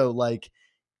 And so like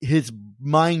his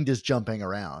mind is jumping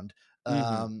around.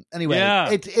 Anyway,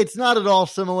 it's not at all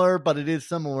similar, but it is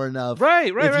similar enough.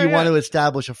 Right. If you want to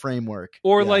establish a framework.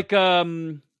 Or like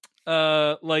X-Men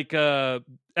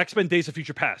Days of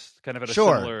Future Past, kind of at a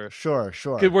similar. Sure.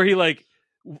 Where he like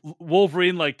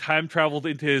Wolverine like time traveled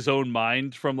into his own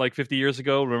mind from like 50 years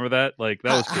ago. Remember that? Like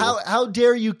that was cool. How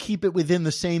dare you keep it within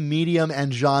the same medium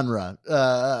and genre,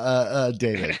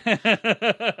 David?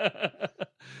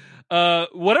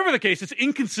 Whatever the case, it's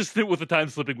inconsistent with the time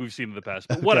slipping we've seen in the past.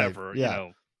 But whatever, you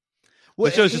know.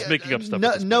 Well, the show's just making up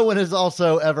stuff. No one has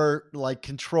also ever like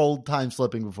controlled time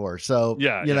slipping before, so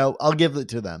you know, I'll give it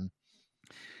to them.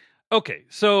 Okay,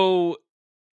 so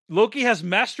Loki has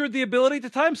mastered the ability to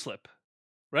time slip.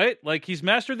 Right? Like he's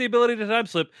mastered the ability to time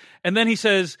slip. And then he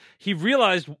says he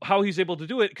realized how he's able to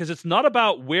do it because it's not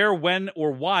about where, when,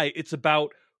 or why. It's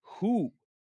about who.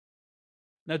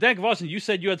 Now, Dan Kavasin, you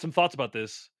said you had some thoughts about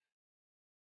this.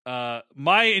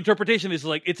 My interpretation is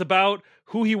like it's about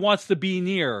who he wants to be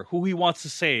near, who he wants to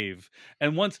save.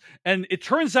 And it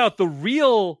turns out the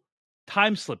real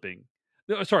time slipping,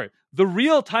 the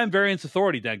real time variance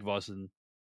authority, Dan Kavasin,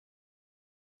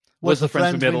 was the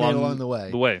friends we made along the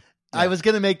way. Yeah. I was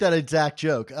going to make that exact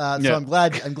joke, so I'm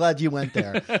glad you went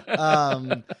there.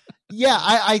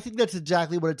 I think that's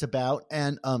exactly what it's about.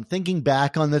 And thinking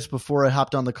back on this before I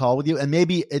hopped on the call with you, and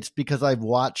maybe it's because I've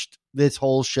watched this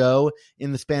whole show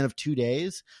in the span of 2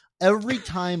 days. Every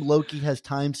time Loki has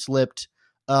time slipped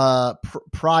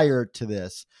prior to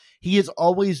this, he is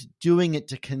always doing it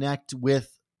to connect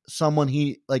with someone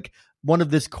one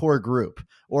of this core group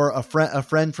or a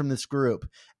friend from this group.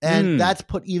 And that's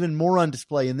put even more on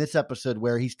display in this episode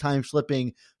where he's time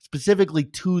slipping specifically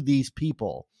to these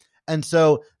people. And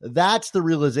so that's the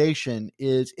realization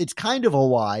is it's kind of a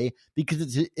why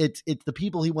because it's the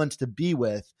people he wants to be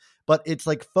with, but it's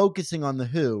like focusing on the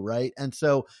who, right? And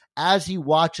so as he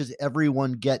watches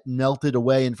everyone get melted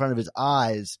away in front of his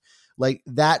eyes, like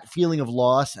that feeling of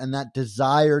loss and that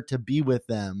desire to be with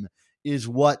them is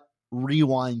what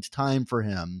rewinds time for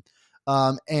him.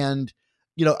 And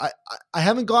you know, I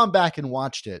haven't gone back and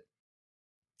watched it,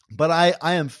 but I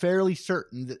am fairly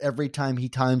certain that every time he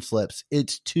time slips,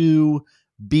 it's to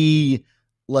be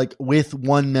like with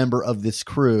one member of this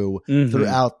crew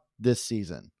throughout this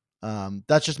season.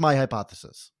 That's just my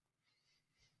hypothesis.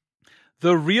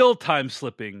 The real time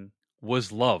slipping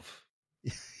was love.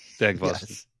 Dan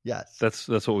Gvosden. Yes. That's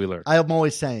what we learned. I'm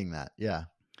always saying that. Yeah.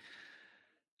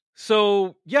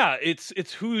 So yeah, it's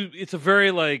a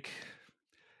very like,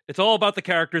 it's all about the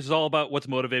characters. It's all about what's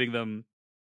motivating them.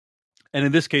 And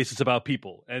in this case, it's about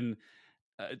people. And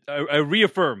I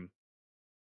reaffirm,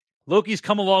 Loki's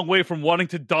come a long way from wanting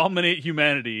to dominate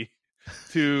humanity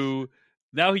to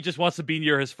now he just wants to be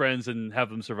near his friends and have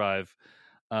them survive.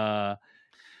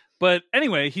 But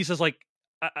anyway, he says like,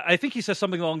 I think he says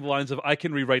something along the lines of, I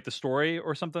can rewrite the story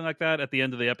or something like that at the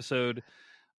end of the episode.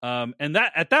 And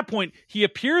that at that point, he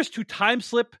appears to time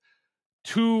slip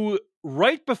to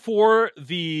right before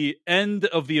the end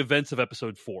of the events of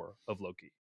episode 4 of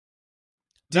Loki.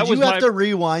 Did you have to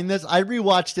rewind this? I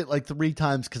rewatched it like 3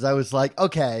 times because I was like,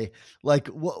 okay, like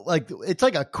it's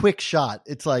like a quick shot.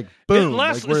 It's like boom. It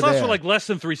lasts for like less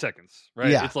than 3 seconds, right?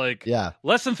 Yeah. It's like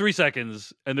less than 3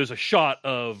 seconds, and there's a shot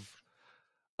of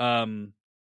like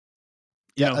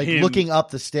him looking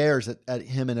up the stairs at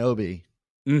him and Obi.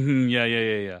 Mm-hmm.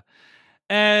 Yeah.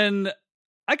 And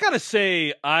I gotta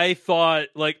say, I thought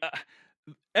like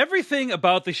everything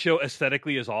about the show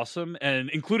aesthetically is awesome, and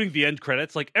including the end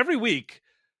credits. Like every week,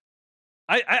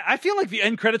 I feel like the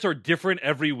end credits are different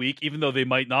every week, even though they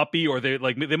might not be, or they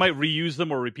might reuse them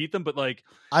or repeat them. But like,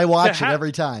 I watch it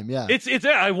every time. Yeah, it's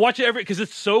I watch it because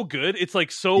it's so good. It's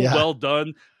like so well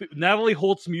done. Natalie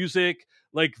Holt's music,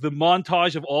 like the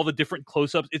montage of all the different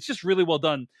close-ups, it's just really well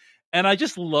done. And I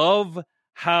just love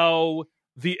how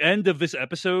the end of this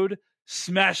episode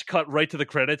smash cut right to the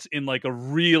credits in like a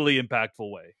really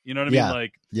impactful way. You know what I mean?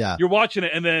 Like, you're watching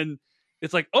it and then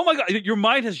it's like, oh my God, your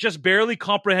mind has just barely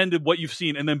comprehended what you've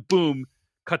seen. And then boom,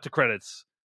 cut to credits.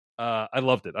 I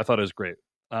loved it. I thought it was great.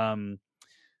 What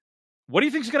do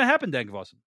you think is going to happen, Dan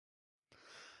Gvosden?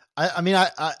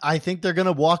 I think they're going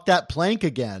to walk that plank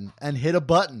again and hit a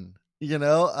button.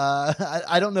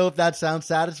 I don't know if that sounds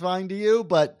satisfying to you,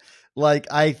 but like,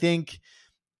 I think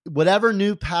whatever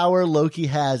new power Loki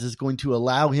has is going to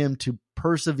allow him to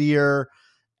persevere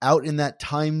out in that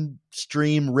time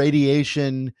stream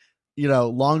radiation,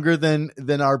 longer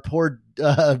than our poor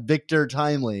Victor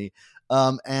Timely.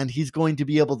 And he's going to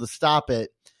be able to stop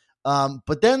it.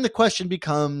 But then the question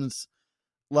becomes,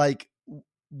 like,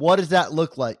 what does that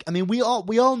look like? I mean, we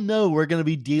all know we're going to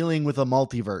be dealing with a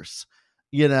multiverse,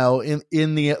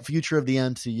 in the future of the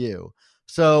MCU.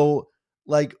 So,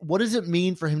 like, what does it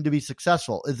mean for him to be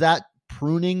successful? Is that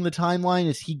pruning the timeline?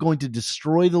 Is he going to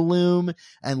destroy the loom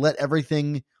and let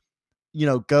everything,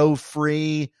 go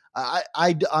free?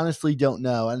 I honestly don't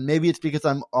know. And maybe it's because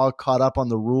I'm all caught up on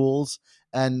the rules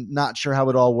and not sure how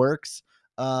it all works.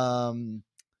 But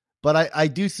I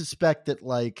do suspect that,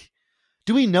 like,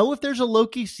 do we know if there's a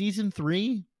Loki season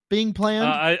 3 being planned?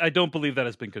 I don't believe that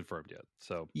has been confirmed yet.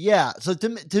 So yeah. So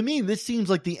to me, this seems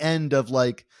like the end of,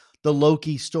 like, the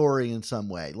Loki story in some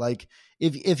way. Like,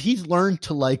 if he's learned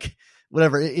to, like,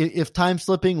 whatever, if time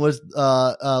slipping was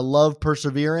love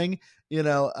persevering,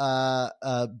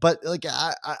 but like,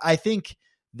 I think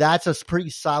that's a pretty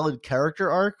solid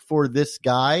character arc for this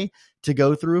guy to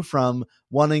go through, from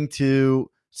wanting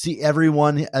to see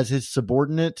everyone as his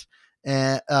subordinate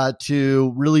and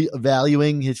to really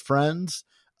valuing his friends,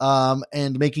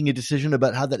 and making a decision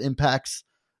about how that impacts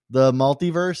the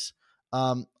multiverse.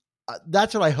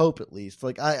 That's what I hope, at least.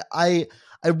 Like, I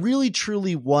really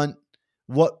truly want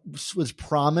what was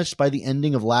promised by the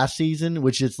ending of last season,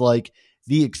 which is like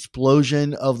the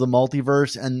explosion of the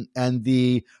multiverse and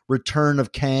the return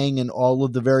of Kang and all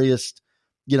of the various,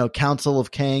 Council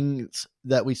of Kangs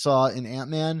that we saw in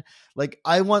Ant-Man. Like,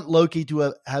 I want Loki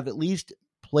to have at least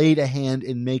played a hand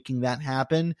in making that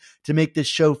happen, to make this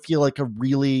show feel like a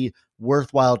really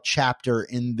worthwhile chapter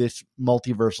in this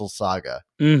multiversal saga.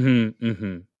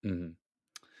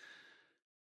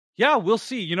 Yeah, we'll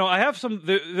see. I have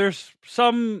there's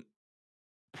some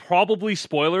probably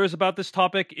spoilers about this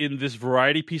topic in this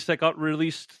Variety piece that got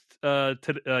released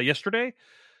yesterday.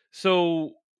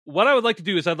 So what I would like to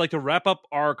do is I'd like to wrap up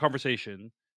our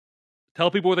conversation, tell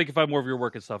people where they can find more of your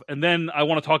work and stuff, and then I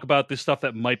want to talk about this stuff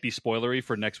that might be spoilery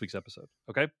for next week's episode.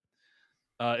 Okay?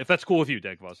 If that's cool with you,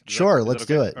 Dan Voss. Sure, let's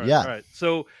do it. All right, yeah. All right.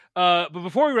 So, but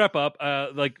before we wrap up,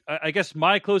 I guess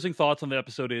my closing thoughts on the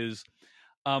episode is,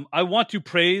 I want to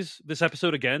praise this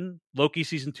episode again, Loki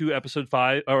season 2, episode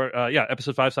 5,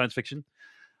 episode 5, science fiction.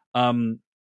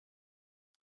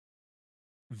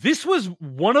 This was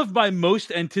one of my most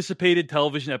anticipated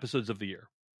television episodes of the year,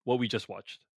 what we just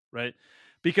watched, right?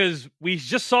 Because we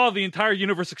just saw the entire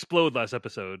universe explode last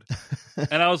episode.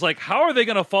 And I was like, how are they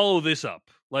going to follow this up?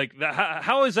 Like,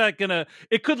 how is that going to...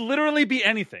 It could literally be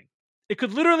anything. It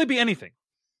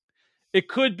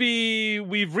could be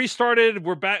we've restarted,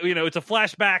 we're back, it's a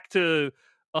flashback to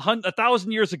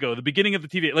 1,000 years ago, the beginning of the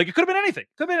TV. Like, it could have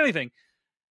been anything.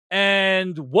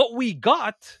 And what we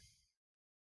got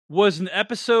was an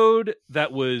episode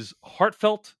that was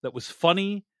heartfelt, that was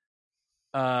funny,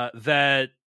 that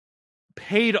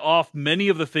paid off many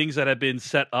of the things that had been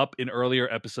set up in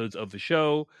earlier episodes of the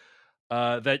show,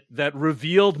 that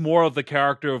revealed more of the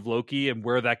character of Loki and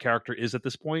where that character is at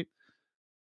this point.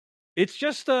 It's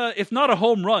just, if not a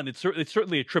home run, it's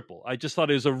certainly a triple. I just thought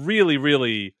it was a really,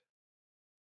 really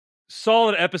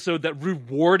solid episode that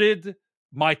rewarded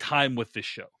my time with this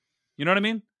show. You know what I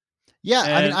mean?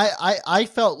 Yeah, I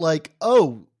felt like,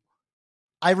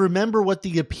 I remember what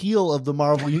the appeal of the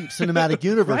Marvel Cinematic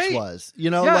Universe right? was.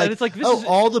 And it's like,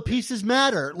 all the pieces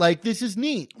matter. Like, this is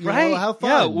neat. Right? How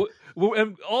fun. Yeah,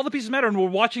 and all the pieces matter, and we're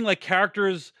watching, like,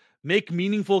 characters make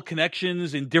meaningful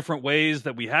connections in different ways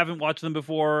that we haven't watched them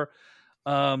before.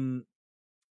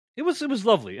 It was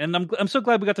lovely, and I'm so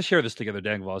glad we got to share this together,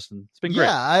 Dan Boston. It's been great.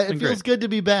 Yeah, it feels good to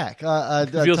be back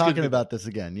talking about this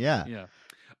again. Yeah.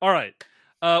 All right.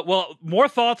 Well, more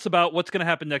thoughts about what's going to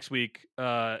happen next week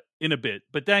in a bit.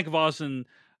 But Dan Boston,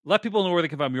 let people know where they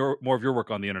can find more of your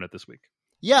work on the internet this week.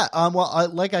 Yeah,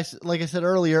 like I said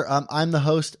earlier, I'm the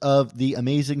host of the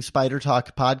Amazing Spider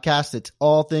Talk podcast. It's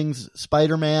all things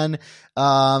Spider-Man.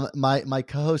 My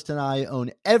co-host and I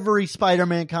own every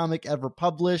Spider-Man comic ever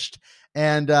published,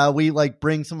 and we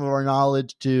bring some of our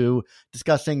knowledge to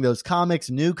discussing those comics,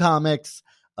 new comics,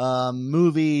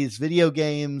 movies, video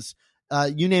games,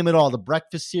 you name it all. The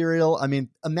breakfast cereal. I mean,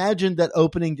 imagine that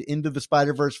opening to Into the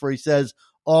Spider-Verse where he says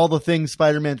all the things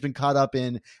Spider-Man's been caught up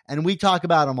in, and we talk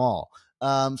about them all.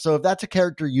 So if that's a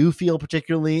character you feel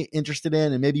particularly interested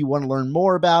in and maybe you want to learn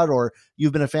more about, or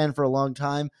you've been a fan for a long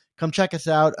time, come check us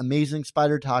out,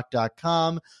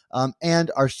 amazingspidertalk.com,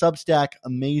 and our Substack,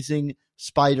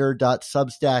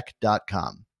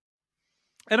 amazingspider.substack.com.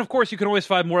 And of course, you can always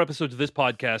find more episodes of this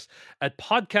podcast at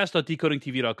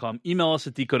podcast.decodingtv.com. Email us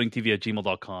at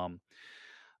decodingtv@gmail.com.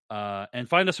 And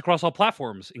find us across all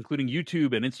platforms, including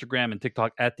YouTube and Instagram and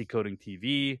TikTok at Decoding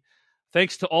TV.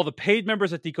 Thanks to all the paid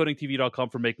members at decodingtv.com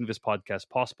for making this podcast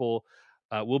possible.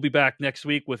 We'll be back next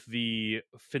week with the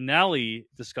finale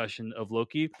discussion of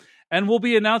Loki, and we'll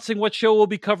be announcing what show we'll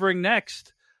be covering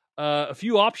next. A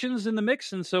few options in the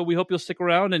mix, and so we hope you'll stick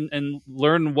around and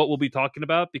learn what we'll be talking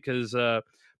about, because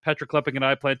Patrick Kleping and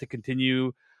I plan to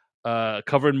continue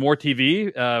covering more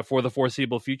TV for the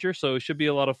foreseeable future, so it should be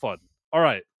a lot of fun. All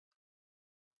right.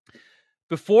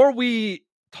 Before we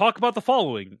talk about the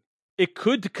following, it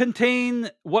could contain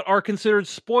what are considered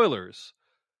spoilers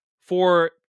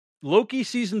for Loki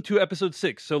Season 2, Episode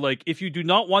 6. So, like, if you do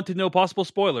not want to know possible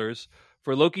spoilers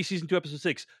for Loki Season 2, Episode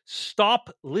 6, stop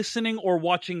listening or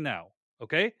watching now,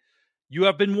 okay? You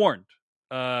have been warned.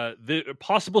 The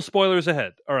possible spoilers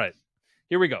ahead. All right,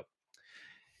 here we go.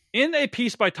 In a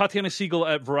piece by Tatiana Siegel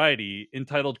at Variety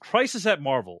entitled Crisis at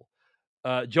Marvel,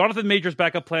 Jonathan Majors'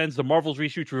 backup plans, the Marvel's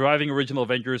reshoot, reviving original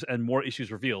Avengers, and more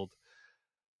issues revealed.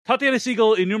 Tatiana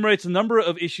Siegel enumerates a number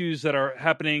of issues that are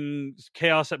happening,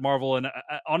 chaos at Marvel, and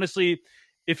honestly,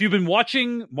 if you've been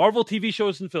watching Marvel TV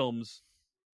shows and films,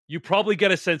 you probably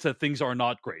get a sense that things are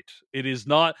not great. It is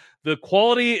not, the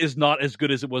quality is not as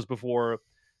good as it was before.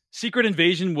 Secret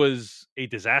Invasion was a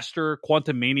disaster.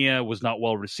 Quantum Mania was not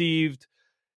well received.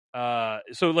 So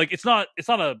like, it's not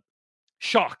a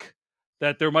shock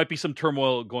that there might be some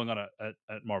turmoil going on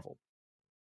at Marvel.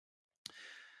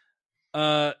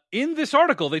 In this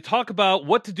article, they talk about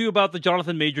what to do about the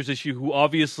Jonathan Majors issue, who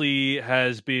obviously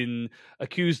has been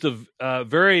accused of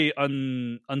very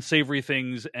unsavory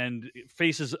things and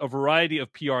faces a variety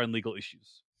of PR and legal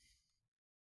issues.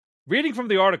 Reading from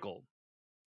the article,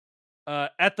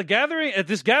 at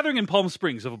this gathering in Palm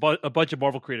Springs of a bunch of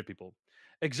Marvel creative people,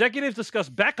 executives discuss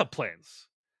backup plans,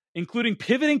 including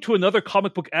pivoting to another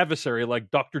comic book adversary like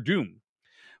Doctor Doom.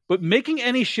 But making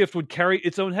any shift would carry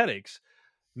its own headaches.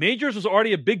 Majors was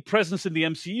already a big presence in the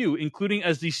MCU, including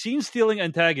as the scene-stealing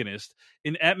antagonist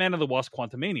in Ant-Man and the Wasp: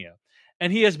 Quantumania.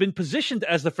 And he has been positioned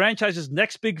as the franchise's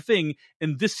next big thing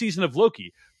in this season of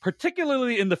Loki,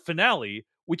 particularly in the finale,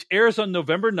 which airs on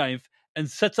November 9th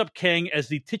and sets up Kang as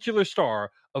the titular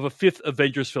star of a fifth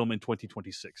Avengers film in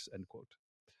 2026, end quote.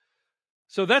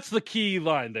 So that's the key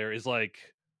line there, is like,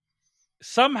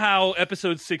 somehow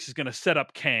Episode 6 is going to set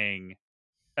up Kang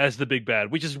as the big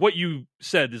bad, which is what you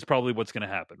said is probably what's going to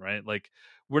happen, right? Like,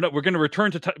 we're going to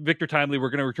return to Victor Timely, we're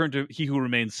going to return to He Who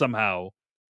Remains somehow,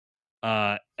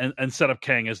 and set up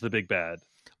Kang as the big bad.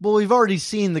 Well, we've already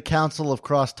seen the Council of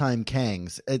Cross-Time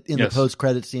Kangs in the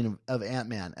post-credit scene of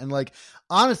Ant-Man. And, like,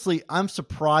 honestly, I'm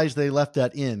surprised they left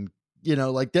that in. You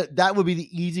know, like, that would be the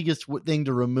easiest thing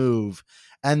to remove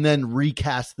and then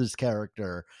recast this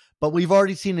character. But we've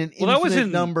already seen an infinite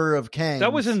number of Kangs.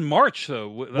 That was in March, though.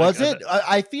 Was it?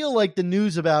 I feel like the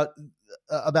news about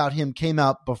him came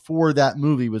out before that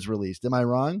movie was released. Am I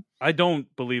wrong? I don't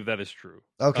believe that is true.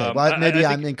 Okay, well, maybe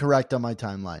I'm incorrect on my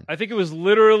timeline. I think it was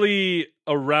literally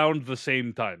around the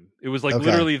same time. It was like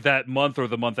literally that month or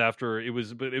the month after. It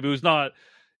was, but it was not.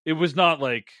 It was not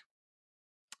like.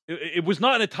 It was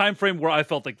not in a time frame where I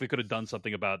felt like they could have done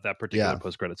something about that particular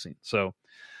post-credit scene. So,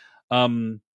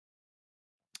 and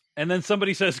then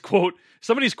somebody says, quote,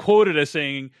 somebody's quoted as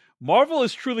saying, Marvel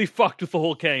is truly fucked with the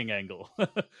whole Kang angle,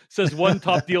 says one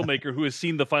top deal maker who has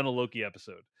seen the final Loki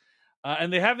episode.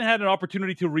 And they haven't had an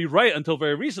opportunity to rewrite until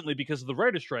very recently because of the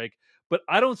writer's strike, but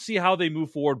I don't see how they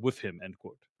move forward with him, end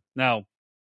quote. Now,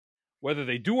 whether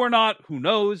they do or not, who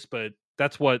knows, but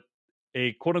that's what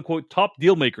a quote unquote top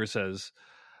deal maker says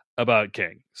about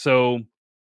Kang. So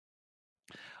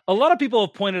a lot of people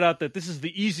have pointed out that this is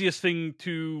the easiest thing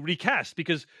to recast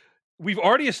because we've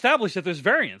already established that there's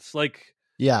variants. Like,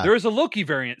 there is a Loki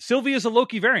variant. Sylvie is a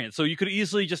Loki variant. So you could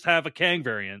easily just have a Kang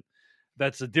variant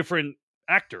that's a different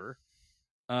actor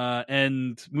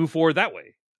and move forward that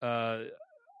way. I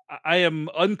am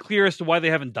unclear as to why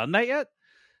they haven't done that yet.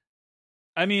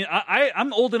 I mean,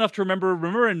 I'm old enough to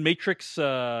remember in Matrix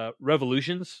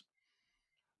Revolutions.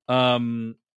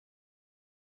 You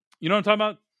know what I'm talking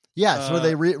about? Yeah, so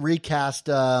they recast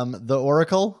the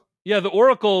Oracle. Yeah, the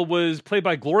Oracle was played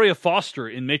by Gloria Foster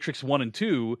in Matrix 1 and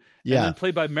 2, and then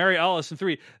played by Mary Alice in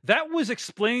 3. That was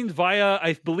explained via,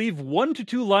 I believe, 1 to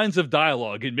 2 lines of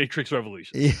dialogue in Matrix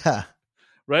Revolutions. Yeah.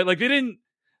 Right? Like, they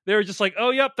they were just like,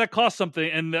 oh, yep, that cost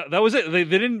something. And that was it. They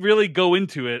didn't really go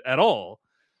into it at all.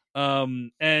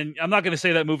 And I'm not going to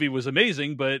say that movie was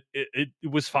amazing, but it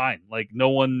was fine. Like, no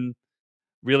one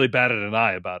really batted an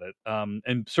eye about it.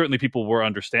 And certainly people were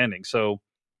understanding. So,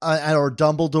 or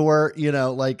Dumbledore,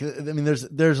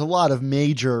 there's a lot of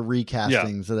major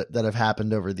recastings that have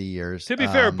happened over the years. To be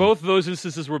fair, both those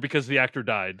instances were because the actor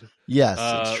died. Yes,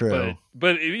 it's true.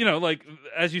 But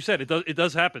as you said, it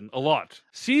does happen a lot.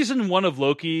 Season 1 of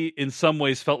Loki, in some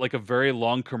ways, felt like a very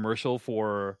long commercial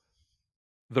for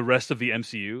the rest of the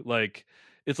MCU. Like,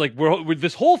 it's like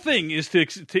this whole thing is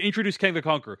to introduce Kang the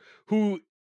Conqueror, who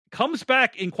comes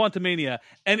back in Quantumania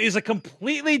and is a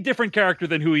completely different character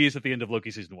than who he is at the end of Loki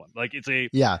season 1. Like,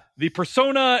 the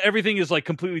persona, everything is like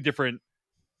completely different.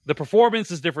 The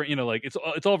performance is different.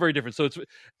 It's all very different. So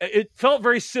it felt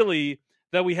very silly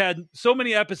that we had so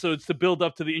many episodes to build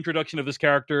up to the introduction of this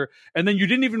character, and then you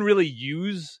didn't even really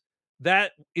use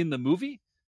that in the movie.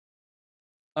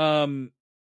 So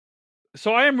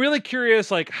I am really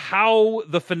curious, like, how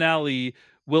the finale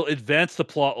will advance the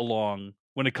plot along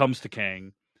when it comes to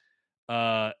Kang.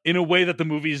 In a way that the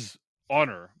movies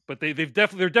honor, but they're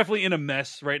definitely in a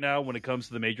mess right now when it comes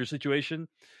to the major situation.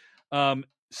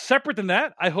 Separate than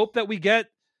that, I hope that we get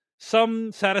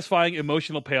some satisfying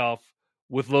emotional payoff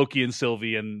with Loki and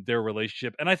Sylvie and their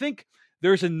relationship. And I think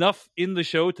there's enough in the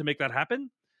show to make that happen,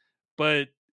 but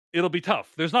it'll be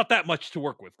tough. There's not that much to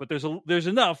work with, but there's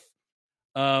enough.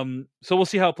 So we'll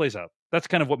see how it plays out. That's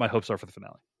kind of what my hopes are for the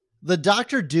finale. The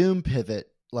Doctor Doom pivot,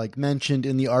 like mentioned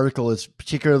in the article, is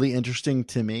particularly interesting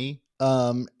to me.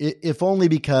 If only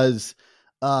because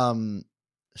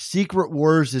Secret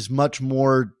Wars is much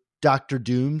more Doctor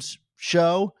Doom's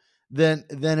show than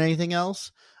anything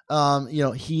else.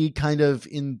 He kind of,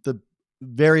 in the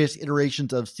various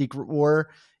iterations of Secret War,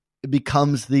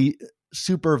 becomes the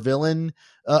super villain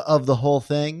of the whole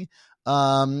thing.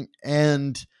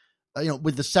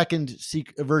 With the second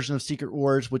version of Secret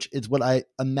Wars, which is what I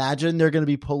imagine they're going to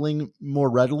be pulling more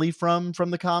readily from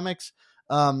the comics,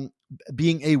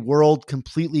 being a world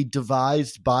completely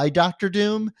devised by Doctor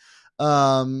Doom,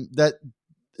 that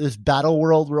this battle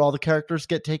world where all the characters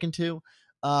get taken to.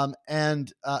 So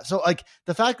like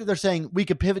the fact that they're saying we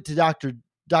could pivot to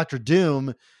Doctor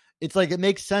Doom, it's like, it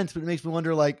makes sense, but it makes me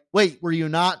wonder, like, wait, were you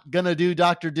not going to do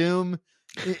Doctor Doom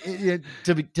to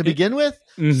begin with?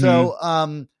 Mm-hmm.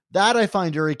 So, that I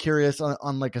find very curious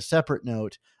on like a separate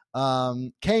note.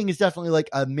 Kang is definitely like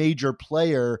a major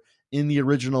player in the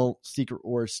original Secret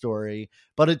Wars story,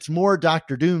 but it's more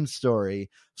Doctor Doom's story.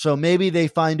 So maybe they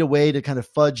find a way to kind of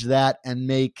fudge that and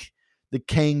make the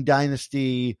Kang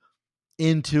dynasty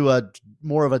into a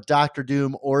more of a Doctor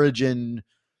Doom origin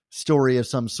story of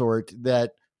some sort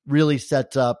that really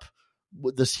sets up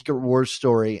the Secret Wars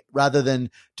story rather than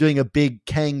doing a big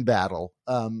Kang battle.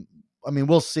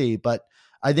 We'll see, but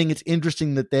I think it's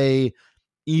interesting that they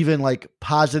even like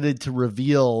posited to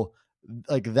reveal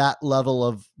like that level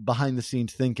of behind the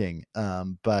scenes thinking.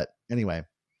 But anyway.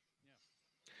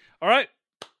 All right.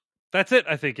 That's it,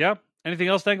 I think. Yeah. Anything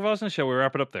else, Dan Gvozden? Shall we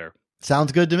wrap it up there?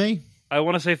 Sounds good to me. I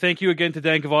want to say thank you again to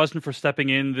Dan Gvozden for stepping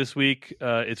in this week.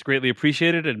 It's greatly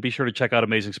appreciated, and be sure to check out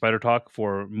Amazing Spider Talk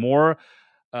for more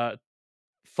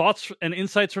thoughts and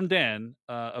insights from Dan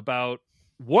about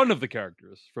one of the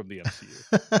characters from the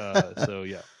MCU. So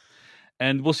yeah.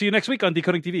 And we'll see you next week on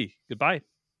Decoding TV. Goodbye.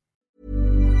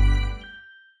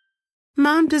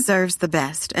 Mom deserves the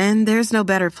best, and there's no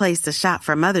better place to shop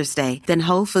for Mother's Day than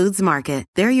Whole Foods Market.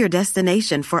 They're your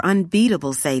destination for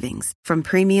unbeatable savings, from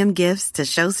premium gifts to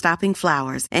show-stopping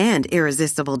flowers and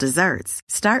irresistible desserts.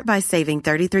 Start by saving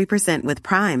 33% with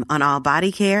Prime on all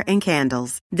body care and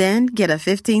candles. Then get a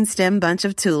 15-stem bunch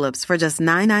of tulips for just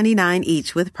 $9.99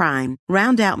 each with Prime.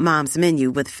 Round out Mom's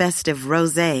menu with festive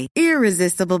rosé,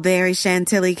 irresistible berry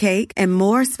chantilly cake, and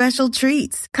more special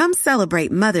treats. Come celebrate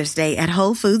Mother's Day at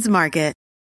Whole Foods Market.